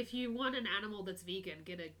 If you want an animal that's vegan,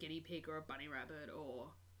 get a guinea pig or a bunny rabbit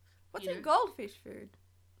or... What's in goldfish food?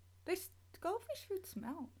 Goldfish food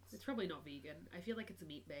smells. It's probably not vegan. I feel like it's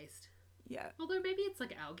meat-based. Yeah. Although maybe it's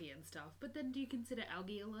like algae and stuff. But then do you consider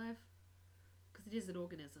algae alive? Because it is an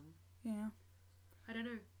organism. Yeah. I don't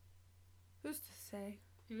know. Who's to say?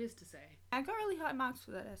 Who is to say? I got really high marks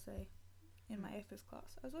for that essay in my ethics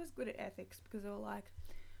class. I was always good at ethics because they were like,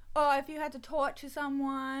 oh, if you had to torture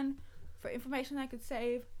someone for information that could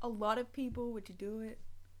save a lot of people, would you do it?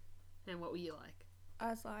 And what were you like? I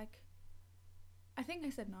was like, I think I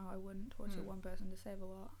said no, I wouldn't torture one person to save a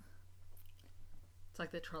lot. It's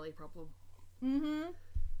like the trolley problem. Mm-hmm.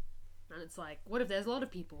 And it's like, what if there's a lot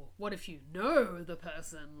of people? What if you know the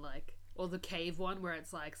person? Like, or the cave one where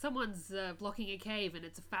it's like, someone's blocking a cave and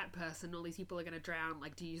it's a fat person, all these people are going to drown.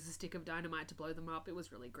 Like, do you use a stick of dynamite to blow them up? It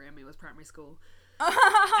was really grim. It was primary school.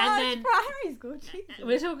 And then primary school, Jesus.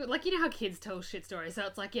 We're talking, like, you know how kids tell shit stories. So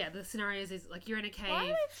it's like, yeah, the scenarios is like, you're in a cave. Why are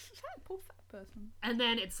they poor fat person? And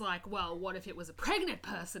then it's like, well, what if it was a pregnant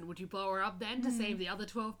person? Would you blow her up then to save the other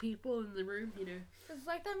 12 people in the room, It's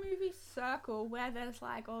like that movie Circle where there's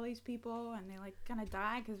like all these people and they're like gonna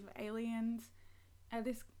die because of aliens. And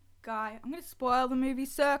this guy, I'm gonna spoil the movie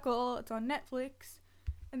Circle, it's on Netflix.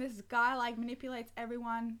 And this guy like manipulates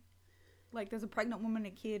everyone. Like there's a pregnant woman, a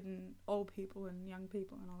kid, and old people and young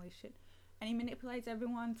people and all this shit. And he manipulates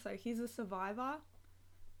everyone so he's a survivor.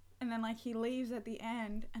 And then like he leaves at the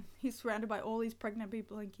end and he's surrounded by all these pregnant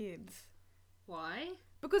people and kids. Why?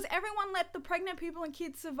 Because everyone let the pregnant people and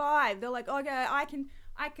kids survive. They're like, okay, I can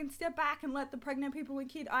step back and let the pregnant people and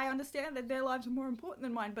kid. I understand that their lives are more important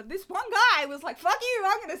than mine. But this one guy was like, fuck you,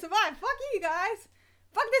 I'm gonna survive. Fuck you guys.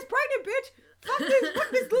 Fuck this pregnant bitch. Fuck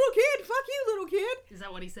this little kid. Fuck you, little kid. Is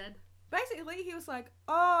that what he said? Basically, he was like,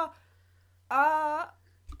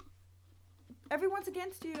 everyone's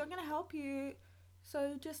against you. I'm gonna help you.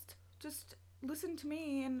 So just listen to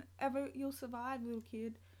me and you'll survive, little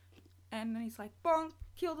kid. And then he's like, bonk,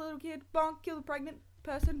 kill the little kid, bonk, kill the pregnant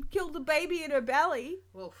person, kill the baby in her belly.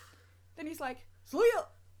 Wolf. Then he's like, sleep.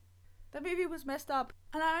 That movie was messed up.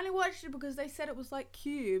 And I only watched it because they said it was like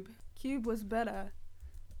Cube. Cube was better.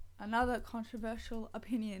 Another controversial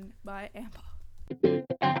opinion by Amber.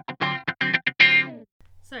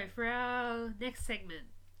 So for our next segment,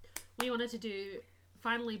 we wanted to do,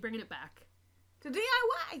 finally bringing it back To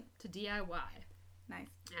DIY. to DIY. Nice.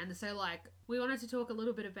 And so, like, we wanted to talk a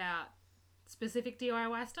little bit about specific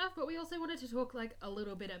DIY stuff, but we also wanted to talk, like, a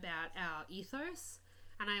little bit about our ethos.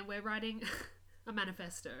 And we're writing a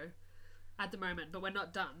manifesto at the moment, but we're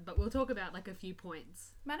not done. But we'll talk about, like, a few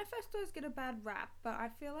points. Manifestos get a bad rap, but I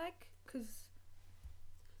feel like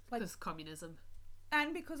because communism.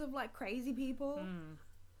 and because of like crazy people.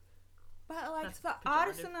 But like That's the pejorative.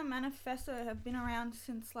 artists in the manifesto have been around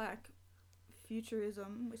since like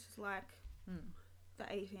futurism, which is like the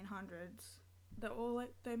 1800s.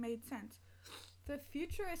 They made sense. The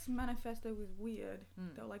futurist manifesto was weird.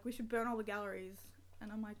 They were like, we should burn all the galleries,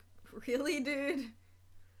 and I'm like, really, dude?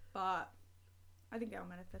 But I think our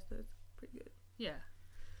manifesto is pretty good.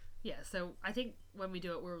 Yeah, so I think when we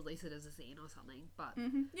do it, we'll release it as a zine or something. But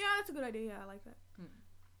Yeah, that's a good idea. I like that.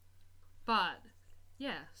 But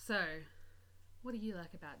yeah, so what do you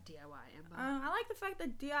like about DIY, Amber? I like the fact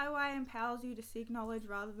that DIY empowers you to seek knowledge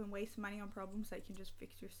rather than waste money on problems that you can just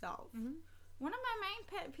fix yourself. One of my main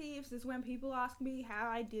pet peeves is when people ask me how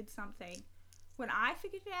I did something. When I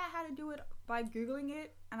figured out how to do it by Googling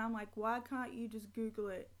it, and I'm like, why can't you just Google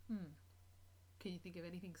it? Can you think of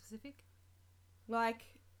anything specific? Like,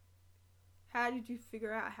 how did you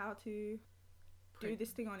figure out how to do this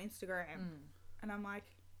thing on Instagram? And I'm like,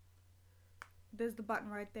 there's the button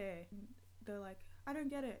right there. And they're like, I don't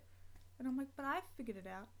get it. And I'm like, but I figured it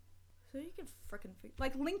out. So you can frickin' figure...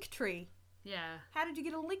 Like Linktree. Yeah. How did you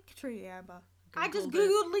get a Linktree, Amber? I just Googled it.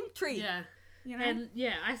 Googled Linktree. Yeah. You know? And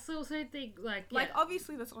yeah, I also think like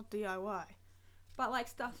obviously that's not DIY. But like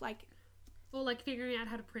stuff like... or like figuring out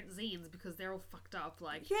how to print zines because they're all fucked up.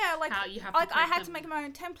 Like Yeah, like... how you have like to I print had them. to make my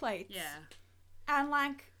own templates. Yeah. And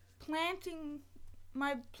like planting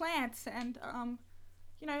my plants and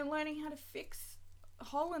you know, learning how to fix a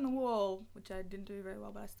hole in the wall, which I didn't do very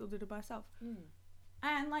well, but I still did it myself.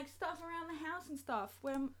 And like stuff around the house and stuff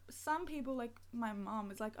where some people, like my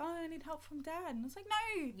mum, is like, oh, I need help from dad, and it's like,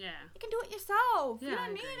 no, Yeah. you can do it yourself. Yeah, You I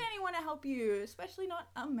don't need agree. anyone to help you, especially not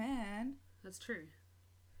a man. That's true.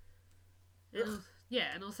 Ugh. Yeah,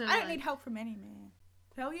 and also I don't like, need help from any man.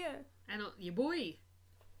 Hell yeah. and your boy.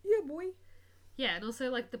 Yeah, boy. Yeah, and also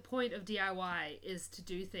like the point of DIY is to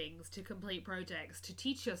do things, to complete projects, to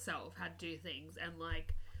teach yourself how to do things, and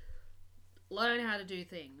like learn how to do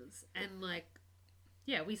things. And like,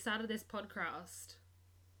 yeah, we started this podcast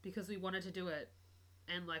because we wanted to do it,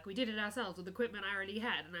 and like we did it ourselves with equipment I already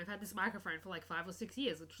had, and I've had this microphone for like 5 or 6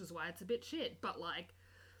 years, which is why it's a bit shit, but like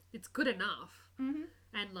it's good enough.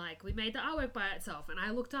 And like we made the artwork by itself, and I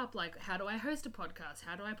looked up like, how do I host a podcast,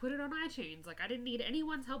 how do I put it on iTunes? Like I didn't need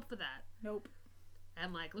anyone's help for that. Nope.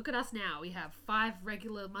 And like, look at us now. We have 5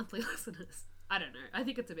 regular monthly listeners. I don't know. I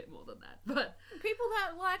think it's a bit more than that. But People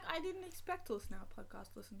that like I didn't expect to listen to our podcast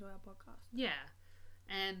listen to our podcast. yeah.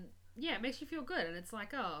 And yeah, it makes you feel good. And it's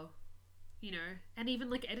like, oh, you know, and even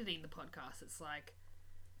like editing the podcast, it's like,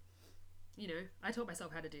 you know, I taught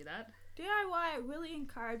myself how to do that. DIY really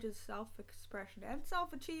encourages self-expression and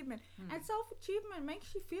self-achievement. And self-achievement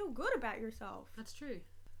makes you feel good about yourself. That's true.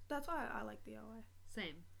 That's why I like DIY.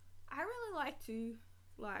 Same. I really like to,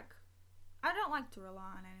 like, I don't like to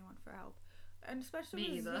rely on anyone for help. And especially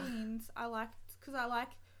Me with either. zines, because I like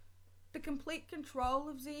the complete control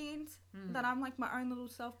of zines, that I'm like my own little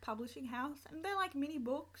self-publishing house. And they're like mini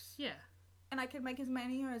books. Yeah. And I can make as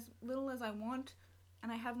many or as little as I want.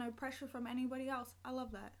 And I have no pressure from anybody else. I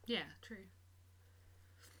love that. Yeah, true.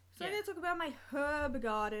 So I'm going to talk about my herb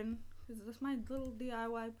garden, because that's my little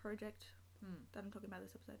DIY project that I'm talking about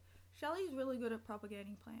this episode. Shelley's really good at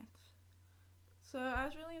propagating plants. So I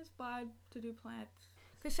was really inspired to do plants.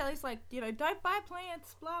 Because Shelley's like, you know, don't buy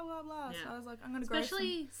plants, blah, blah, blah. Yeah. So I was like, I'm going to grow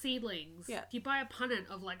Especially seedlings. Yeah. If you buy a punnet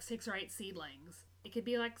of like 6 or 8 seedlings, it could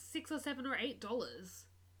be like $6 or $7 or $8.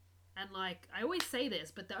 And like, I always say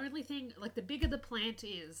this, but the only thing, like the bigger the plant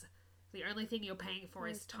is, the only thing you're paying for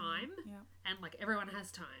is time. Yeah. And like everyone has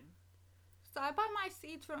time. So I buy my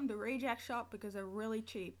seeds from the Reject Shop because they're really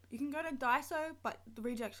cheap. You can go to Daiso, but the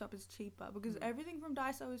Reject Shop is cheaper because everything from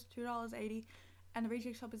Daiso is $2.80 and the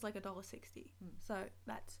Reject Shop is like $1.60. So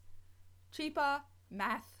that's cheaper.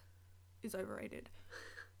 Math is overrated.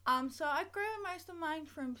 So I grow most of mine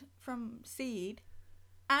from seed,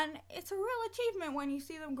 and it's a real achievement when you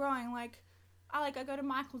see them growing. Like I go to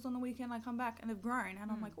Michael's on the weekend, I come back and they've grown,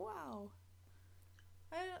 and I'm like, wow.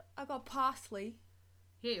 I got parsley.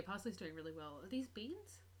 Yeah, your parsley's doing really well. Are these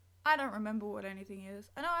beans? I don't remember what anything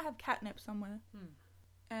is. I know I have catnip somewhere.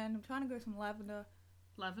 And I'm trying to grow some lavender.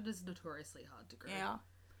 Lavender's notoriously hard to grow. Yeah.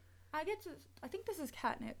 I think this is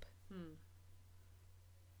catnip.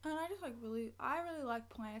 And I really like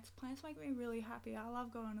plants. Plants make me really happy. I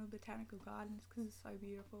love going to botanical gardens because it's so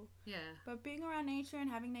beautiful. Yeah. But being around nature and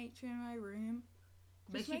having nature in my room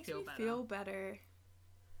Makes just makes you me feel feel better.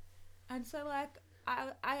 And so, like,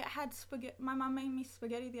 I had spaghetti. My mum made me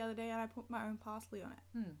spaghetti the other day, and I put my own parsley on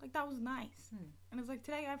it. Like, that was nice. And it was like,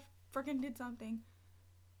 today I freaking did something.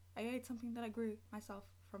 I ate something that I grew myself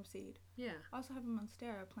from seed. Yeah. I also have a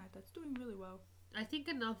monstera plant that's doing really well. I think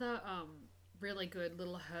another really good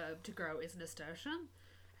little herb to grow is nasturtium.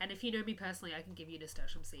 And if you know me personally, I can give you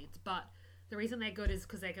nasturtium seeds. But the reason they're good is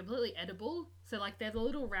because they're completely edible. So, like, they're the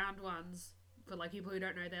little round ones. For, like, people who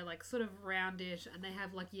don't know, they're, like, sort of roundish, and they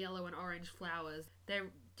have, like, yellow and orange flowers.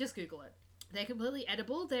 Just Google it. They're completely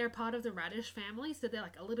edible. They're part of the radish family, so they're,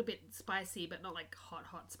 like, a little bit spicy, but not, like,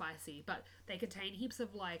 hot spicy. But they contain heaps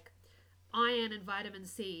of, like, iron and vitamin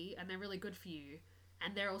C, and they're really good for you.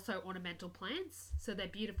 And they're also ornamental plants, so they're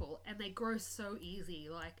beautiful, and they grow so easy.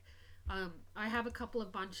 Like, I have a couple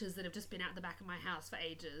of bunches that have just been out the back of my house for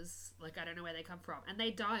ages. Like, I don't know where they come from. And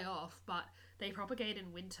they die off, but they propagate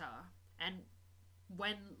in winter. And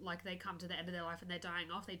when, like, they come to the end of their life and they're dying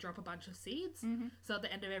off, they drop a bunch of seeds. So at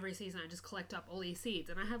the end of every season, I just collect up all these seeds.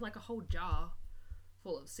 And I have, like, a whole jar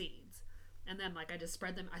full of seeds. And then, like, I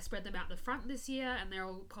spread them out the front this year, and they're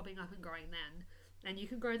all popping up and growing then. And you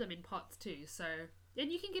can grow them in pots too, so... And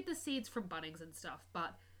you can get the seeds from Bunnings and stuff,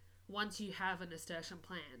 but once you have a nasturtium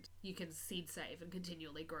plant, you can seed save and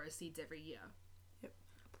continually grow seeds every year. Yep.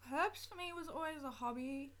 Herbs for me was always a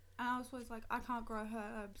hobby, and I was always like, I can't grow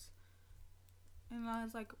herbs. And I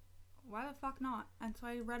was like, why the fuck not? And so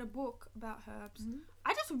I read a book about herbs.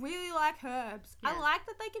 I just really like herbs. Yeah. I like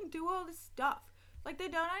that they can do all this stuff. Like, they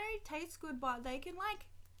don't only taste good, but they can, like,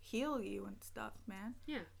 heal you and stuff, man.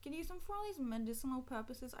 Yeah. You can use them for all these medicinal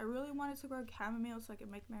purposes. I really wanted to grow chamomile so I could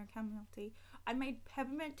make my own chamomile tea. I made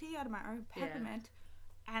peppermint tea out of my own peppermint.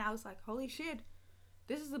 Yeah. And I was like, holy shit,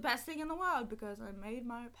 this is the best thing in the world because I made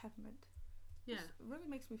my own peppermint. Yeah. It really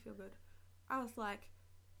makes me feel good. I was like,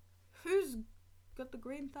 who's got the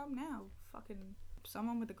green thumb now? Fucking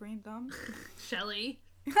someone with a green thumb? Shelley.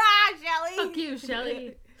 Ha! Shelley! Fuck you,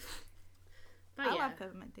 Shelley. I love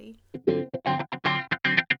peppermint tea.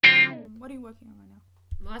 What are you working on right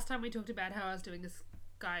now? Last time we talked about how I was doing this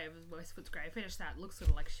guy of Most Footscray. I finished that. It looks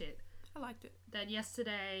sort of like shit. I liked it. Then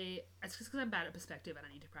yesterday, it's just because I'm bad at perspective and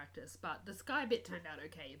I need to practice, but the sky bit turned out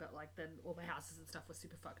okay, but like then all the houses and stuff were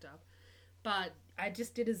super fucked up. But I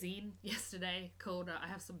just did a zine yesterday called I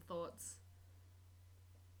Have Some Thoughts.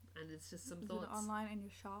 And it's just some thoughts. Is it online in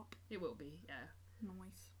your shop? It will be, yeah.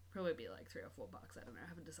 Nice. Probably be like $3 or $4. I don't know. I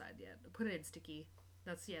haven't decided yet. I'll put it in sticky.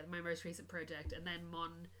 That's, yeah, my most recent project. And then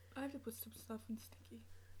Mon... I have to put some stuff in sticky.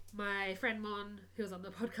 My friend Mon, who was on the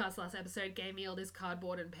podcast last episode, gave me all this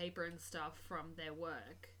cardboard and paper and stuff from their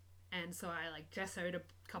work. And so I, like, gessoed a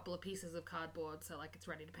couple of pieces of cardboard so, like, it's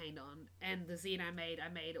ready to paint on. And the zine I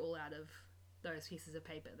made all out of those pieces of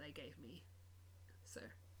paper they gave me. So,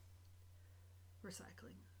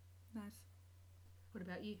 recycling. Nice. What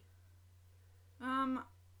about you? I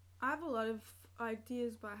have a lot of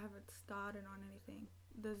ideas, but I haven't started on anything.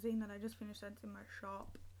 The zine that I just finished, that's in my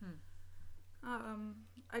shop.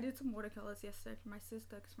 I did some watercolors yesterday for my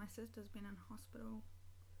sister, because my sister's been in hospital.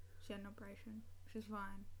 She had an operation. She's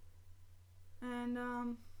fine. And,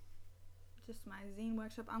 just my zine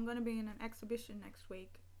workshop. I'm going to be in an exhibition next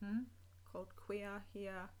week called Queer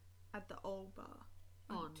here at the Old Bar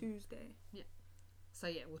on Tuesday. Yeah. So,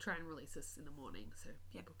 yeah, we'll try and release this in the morning so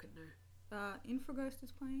people can know. Infoghost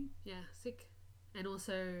is playing. Yeah, sick. And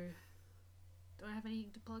also, do I have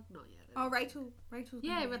anything to plug? Not yet. Oh, Rachel's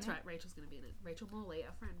yeah, that's right. Rachel's going to be in it. Rachel Morley,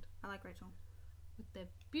 our friend. I like Rachel. With their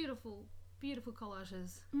beautiful, beautiful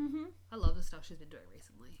collages. Mm-hmm. I love the stuff she's been doing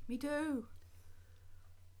recently. Me too.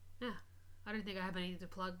 Yeah. I don't think I have anything to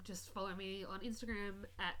plug. Just follow me on Instagram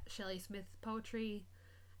at Shelley Smith Poetry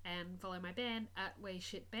and follow my band at Way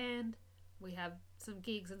Shit Band. We have some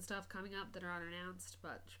gigs and stuff coming up that are unannounced,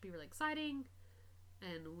 but should be really exciting.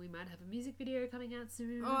 And we might have a music video coming out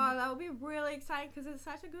soon. Oh, that would be really exciting because it's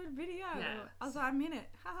such a good video. Yeah. Also, I'm in it.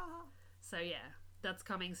 So yeah, that's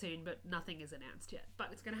coming soon, but nothing is announced yet. But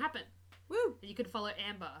it's going to happen. Woo! And you can follow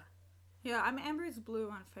Amber. Yeah, I'm Amber is Blue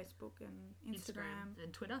on Facebook and Instagram.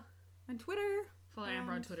 And Twitter. And Twitter. Follow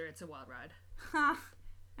Amber on Twitter. It's a wild ride.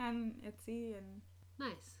 And Etsy and...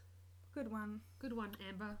 Nice. Good one. Good one,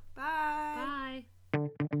 Amber. Bye. Bye.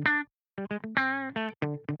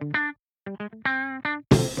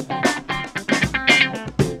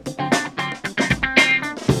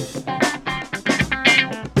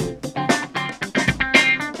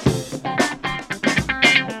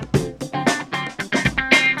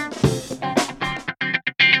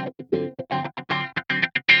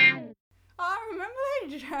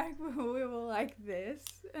 were like this,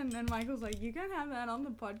 and then Michael's like, you can't have that on the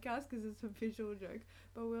podcast because it's a visual joke,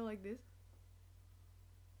 but we were like this.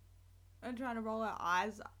 And trying to roll our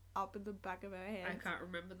eyes up at the back of our heads. I can't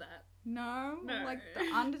remember that. No, like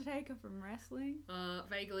the Undertaker from wrestling.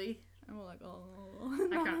 Vaguely. And we're like, oh, I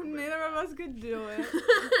can't remember neither of us could do it.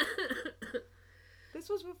 This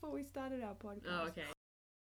was before we started our podcast. Oh, okay.